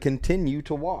just going to continue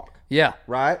to walk. Yeah.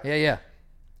 Right? Yeah.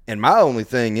 And my only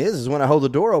thing is when I hold the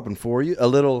door open for you, a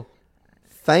little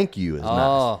thank you is nice.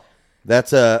 Oh,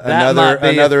 That's That might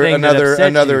be a thing that upsets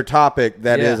another you. topic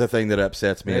that is Yeah. a thing that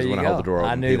upsets me There is when you I hold go. the door open.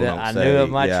 I knew People that. don't I say, knew it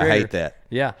might yeah, trigger. hate that.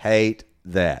 Yeah. Hate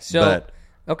that. so but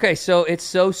okay, so it's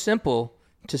so simple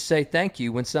to say thank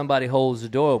you when somebody holds the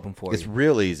door open for it's you.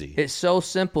 real easy. It's so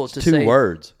simple to two say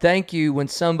words. thank you when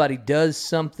somebody does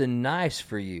something nice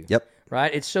for you. Yep.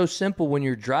 Right? It's so simple when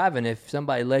you're driving if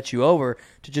somebody lets you over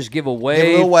to just give a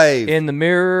little wave. in the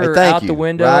mirror Hey, or thank out you, the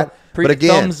window. right? But again,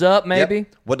 thumbs up maybe. Yep.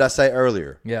 What did I say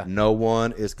earlier? Yeah. No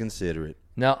one is considerate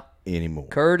No. anymore.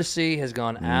 Courtesy has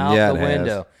gone out Yeah, the it has.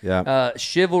 window. Yeah.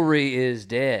 Chivalry is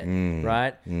dead,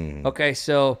 right? Okay,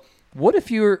 so what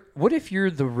if you're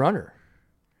the runner?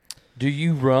 Do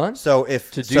you run? So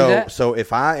if To do that? so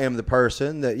if I am the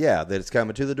person that it's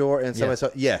coming to the door and somebody Yeah.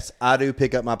 says yes, I do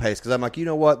pick up my pace because I'm like, you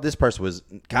know what, this person was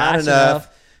kind Nice enough enough.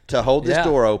 to hold this Yeah.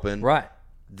 door open. Right.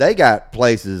 They got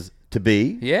places to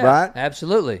be. Yeah. Right.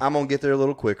 Absolutely. I'm gonna get there a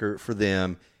little quicker for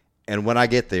them, and when I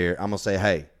get there, I'm gonna say,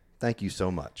 hey, thank you so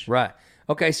much. Right.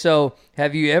 Okay, so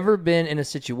have you ever been in a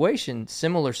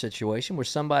similar situation, where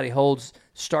somebody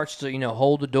starts to,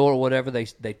 hold the door or whatever,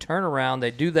 they turn around,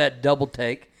 they do that double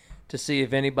take to see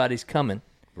if anybody's coming,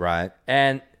 Right.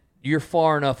 and you're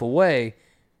far enough away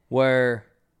where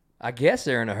I guess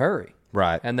they're in a hurry.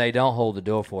 Right. And they don't hold the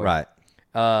door for you.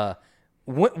 Right.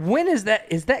 When is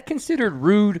that considered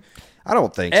rude I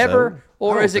don't think ever? so. I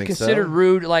Or don't is it think considered so.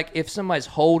 rude, like if somebody's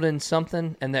holding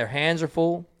something and their hands are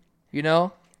full,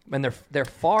 and they're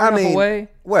far enough away?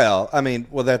 Well,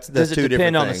 that's Does it two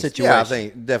depend different on the things. Yeah, I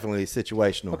situation? think definitely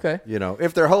situational. Okay.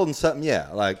 If they're holding something,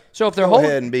 like So if they're go holding,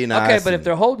 ahead and be nice. okay, but if and-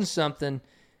 they're holding something,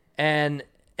 and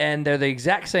they're the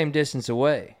exact same distance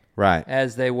away, right,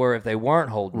 as they were if they weren't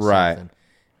holding Right. something,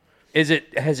 has it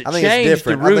I think changed? it's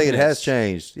different. The I think it rudeness? has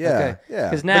changed. Yeah, Okay. yeah.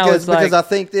 'Cause now because, it's like because I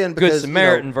think then because Good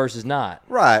Samaritan versus not.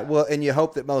 right. Well, and you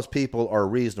hope that most people are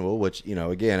reasonable, which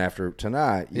again after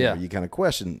tonight, Yeah. you kind of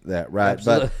question that, right?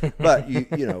 Absolutely. But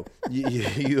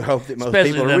you hope that most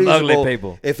Especially people are them ugly reasonable.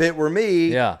 people. If it were me,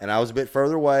 Yeah. and I was a bit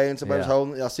further away, and somebody was Yeah.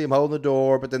 holding, I see them holding the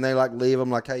door, but then they leave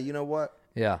them hey, you know what?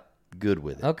 Yeah. Good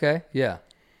with it. Okay. Yeah.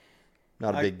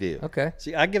 Not a big deal. Okay.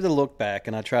 See, I give the look back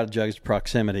and I try to judge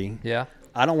proximity. Yeah.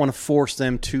 I don't want to force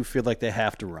them to feel like they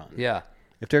have to run. Yeah.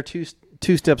 If they're two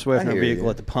steps away I from their hear vehicle you.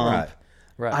 at the pump, Right.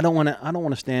 Right. I don't want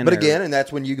to stand But there. again, and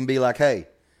that's when you can be like, hey,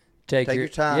 Take your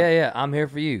time. Yeah. Yeah. I'm here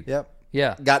for you. yep,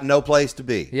 Yeah. got no place to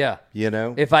be. Yeah.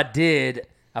 If If I did,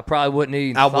 I probably wouldn't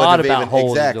even I wouldn't thought have about even- holding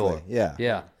exactly, the door. yeah.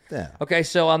 Yeah. Yeah. Okay,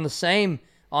 so on the same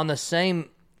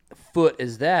foot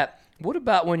as that, what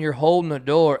about when you're holding the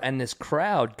door and this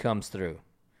crowd comes through?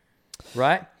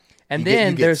 Right? And You get-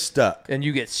 then you get there's stuck. And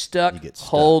you get stuck, You get stuck.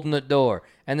 holding the door.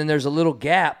 And then there's a little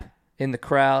gap in the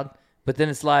crowd, but then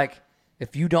it's like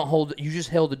if you don't you just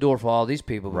held the door for all these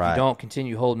people, but if Right. you don't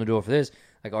continue holding the door for this,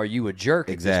 are you a jerk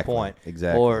at Exactly, this point?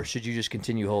 exactly. Or should you just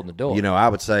continue holding the door? I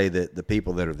would say that the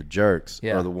people that are the jerks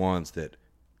Yeah. are the ones that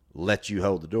let you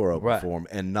hold the door open Right. for them,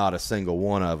 and not a single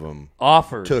one of them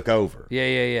Offered. took over.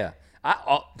 Yeah.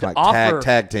 The Like offer,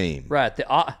 tag team. right?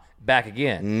 Back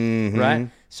again, Mm-hmm. right?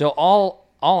 So all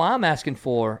I'm asking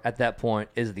for at that point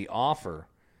is the offer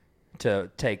to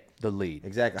take the lead,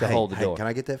 Exactly. to Hey, hold the hey, door. can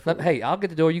I get that for you? Hey, I'll get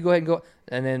the door. You go ahead and go.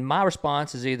 And then my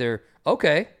response is either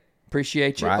okay,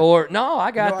 appreciate you, Right. or no,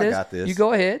 I got No, I this. got this. You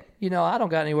go ahead. I don't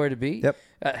got anywhere to be. Yep.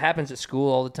 It happens at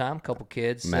school all the time. A couple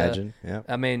kids. Imagine, yeah.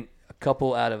 I mean, a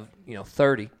couple out of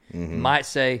 30 Mm-hmm. might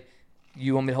say,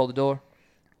 "You want me to hold the door?"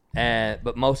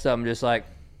 But most of them just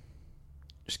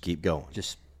Just keep going.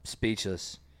 just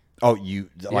speechless. Oh, you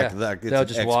like Yeah. that? They'll It's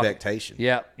just an walk. expectation.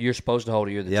 Yeah, you're supposed to hold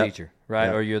it. You're the Yep. teacher, right?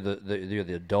 Yep. Or you're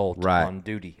the adult Right. on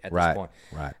duty at Right. this point.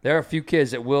 Right. There are a few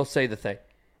kids that will say the thing.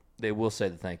 They will say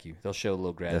the thank you. They'll show a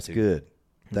little gratitude. That's good.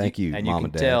 Thank you, And Mom you can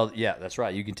and Dad. tell, yeah, that's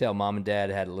right. You can tell Mom and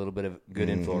Dad had a little bit of good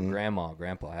influence. Mm-hmm.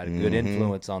 Grandpa had a good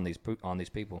influence on these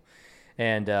people,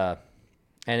 and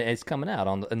it's coming out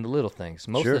in the little things.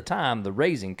 Most Sure. of the time, the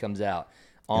raising comes out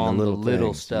on the little little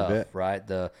things, you stuff, bet. right?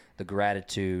 The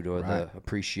gratitude or the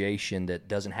appreciation that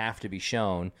doesn't have to be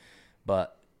shown,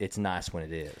 but it's nice when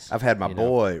it is. I've had my you know?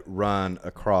 boy run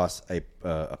across a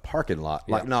parking lot,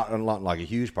 like Yeah. not like a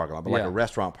huge parking lot, but like Yeah. a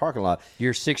restaurant parking lot.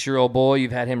 Your 6-year-old boy,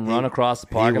 you've had him run across the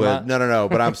He parking was- lot. No.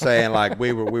 But I'm saying like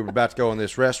we were about to go in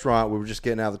this restaurant. We were just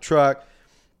getting out of the truck.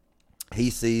 He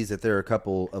sees that there are a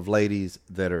couple of ladies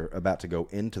that are about to go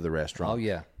into the restaurant. Oh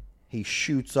yeah, He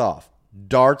shoots off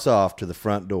darts off to the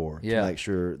front door Yeah. to make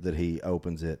sure that he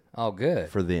opens it Oh, good.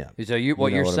 for them. So what You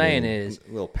you're know I saying mean? is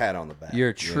a little pat on the back. you're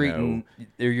you treating, know?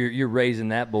 you're raising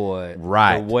that boy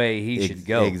Right. the way he should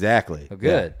go. Exactly. Oh,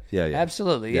 good. Yeah. Yeah.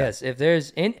 Absolutely. Yeah. Yes. If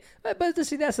there's any, but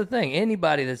see, that's the thing.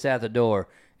 Anybody that's at the door,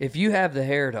 if you have the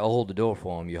hair to hold the door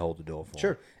for them, you hold the door for them.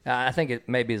 Sure. I think it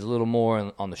maybe is a little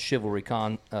more on the chivalry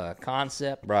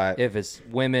concept. Right. If it's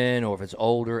women or if it's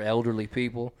older, elderly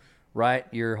people, right?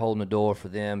 You're holding the door for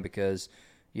them because,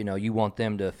 you know, you want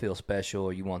them to feel special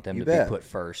or you want them You to bet. be put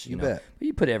first. You You know, bet. But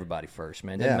you put everybody first,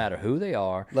 man. Doesn't Yeah. matter who they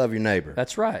are. Love your neighbor.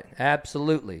 That's right.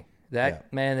 Absolutely.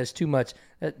 That man, there's too much.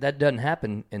 That doesn't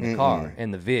happen in the car,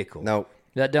 in the vehicle. Nope.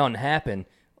 That doesn't happen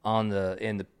in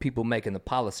the people making the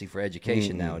policy for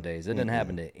education nowadays. It doesn't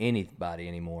happen to anybody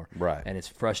anymore. Right. And it's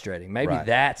frustrating. Maybe Right.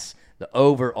 that's the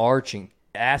overarching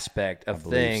aspect of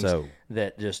believe things so.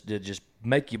 that just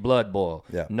make your blood boil.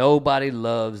 Yeah. Nobody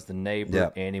loves the neighbor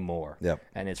Yep. anymore. Yep.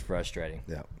 And it's frustrating.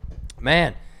 Yeah.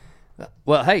 Man.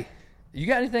 Well, hey, you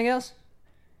got anything else?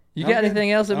 You got good.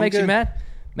 anything else that I'm makes you good. mad?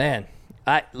 Man,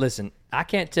 listen, I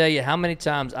can't tell you how many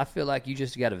times I feel like you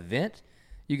just got to vent.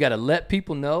 You got to let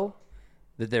people know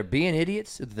that they're being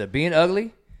idiots, that they're being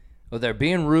ugly, or they're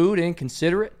being rude,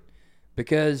 inconsiderate,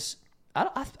 because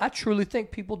I truly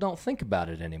think people don't think about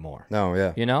it anymore. No,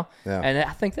 yeah. You know? Yeah. And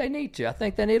I think they need to. I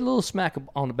think they need a little smack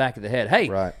on the back of the head. Hey,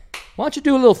 Right. why don't you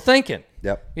do a little thinking?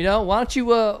 Yep. You know, why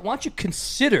don't you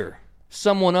consider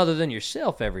someone other than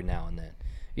yourself every now and then?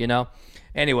 You know?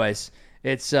 Anyways,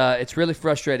 it's really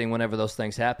frustrating whenever those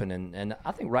things happen, and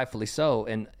I think rightfully so.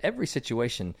 In every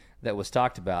situation that was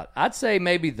talked about, I'd say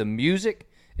maybe the music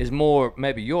is more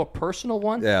maybe your personal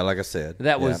one. Yeah, like I said.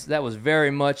 That was very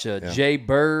much a Jay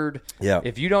Bird. Yeah.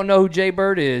 If you don't know who Jay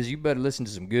Bird is, you better listen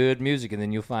to some good music, and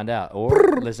then you'll find out,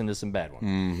 or listen to some bad one.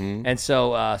 Mm-hmm. And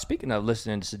so, speaking of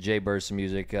listening to Jay Bird some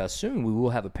music, soon we will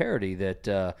have a parody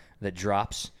that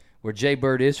drops where Jay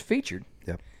Bird is featured.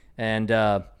 Yep. And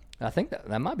I think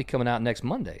that might be coming out next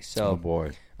Monday. So, Oh,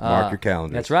 boy. Mark your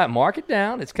calendars. That's right. Mark it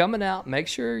down. It's coming out. Make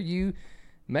sure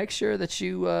that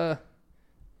you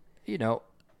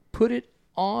put it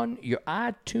on your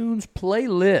iTunes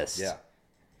playlist. Yeah.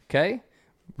 Okay?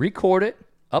 Record it,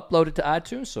 upload it to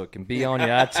iTunes so it can be on your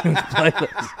iTunes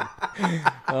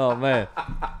playlist. Oh, man.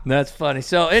 That's funny.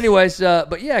 So, anyways,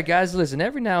 but yeah, guys, listen,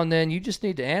 every now and then you just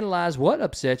need to analyze what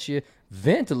upsets you,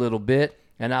 vent a little bit,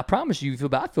 and I promise you,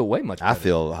 I feel way much better. I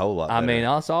feel a whole lot better. I mean,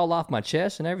 it's all off my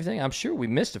chest and everything. I'm sure we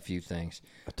missed a few things.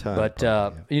 A ton, But,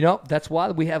 probably, that's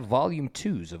why we have volume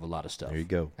 2s of a lot of stuff. There you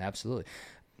go. Absolutely.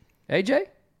 AJ?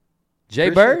 Jay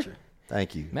Appreciate Bird? you.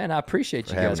 Thank you. Man, I appreciate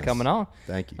you having guys us. coming on.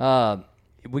 Thank you.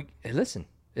 Listen,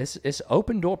 it's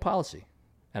open door policy,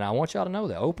 and I want y'all to know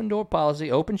that open door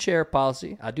policy, open chair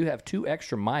policy. I do have 2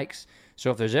 extra mics, so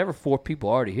if there's ever 4 people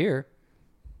already here,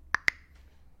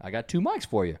 I got 2 mics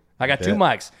for you. I got 2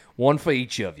 mics, one for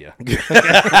each of you.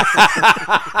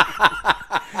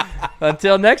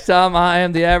 Until next time, I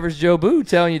am the Average Joe Boo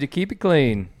telling you to keep it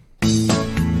clean.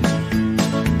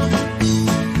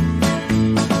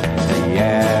 The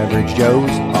Average Joes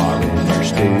are in their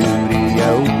studio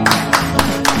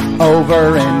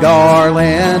over in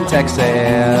Garland,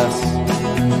 Texas.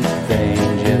 Things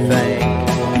you think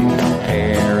you don't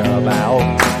care about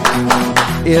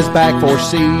is back for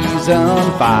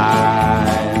season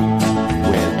 5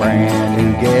 with brand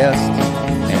new guests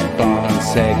and fun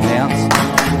segments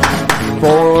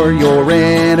for your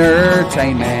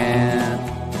entertainment.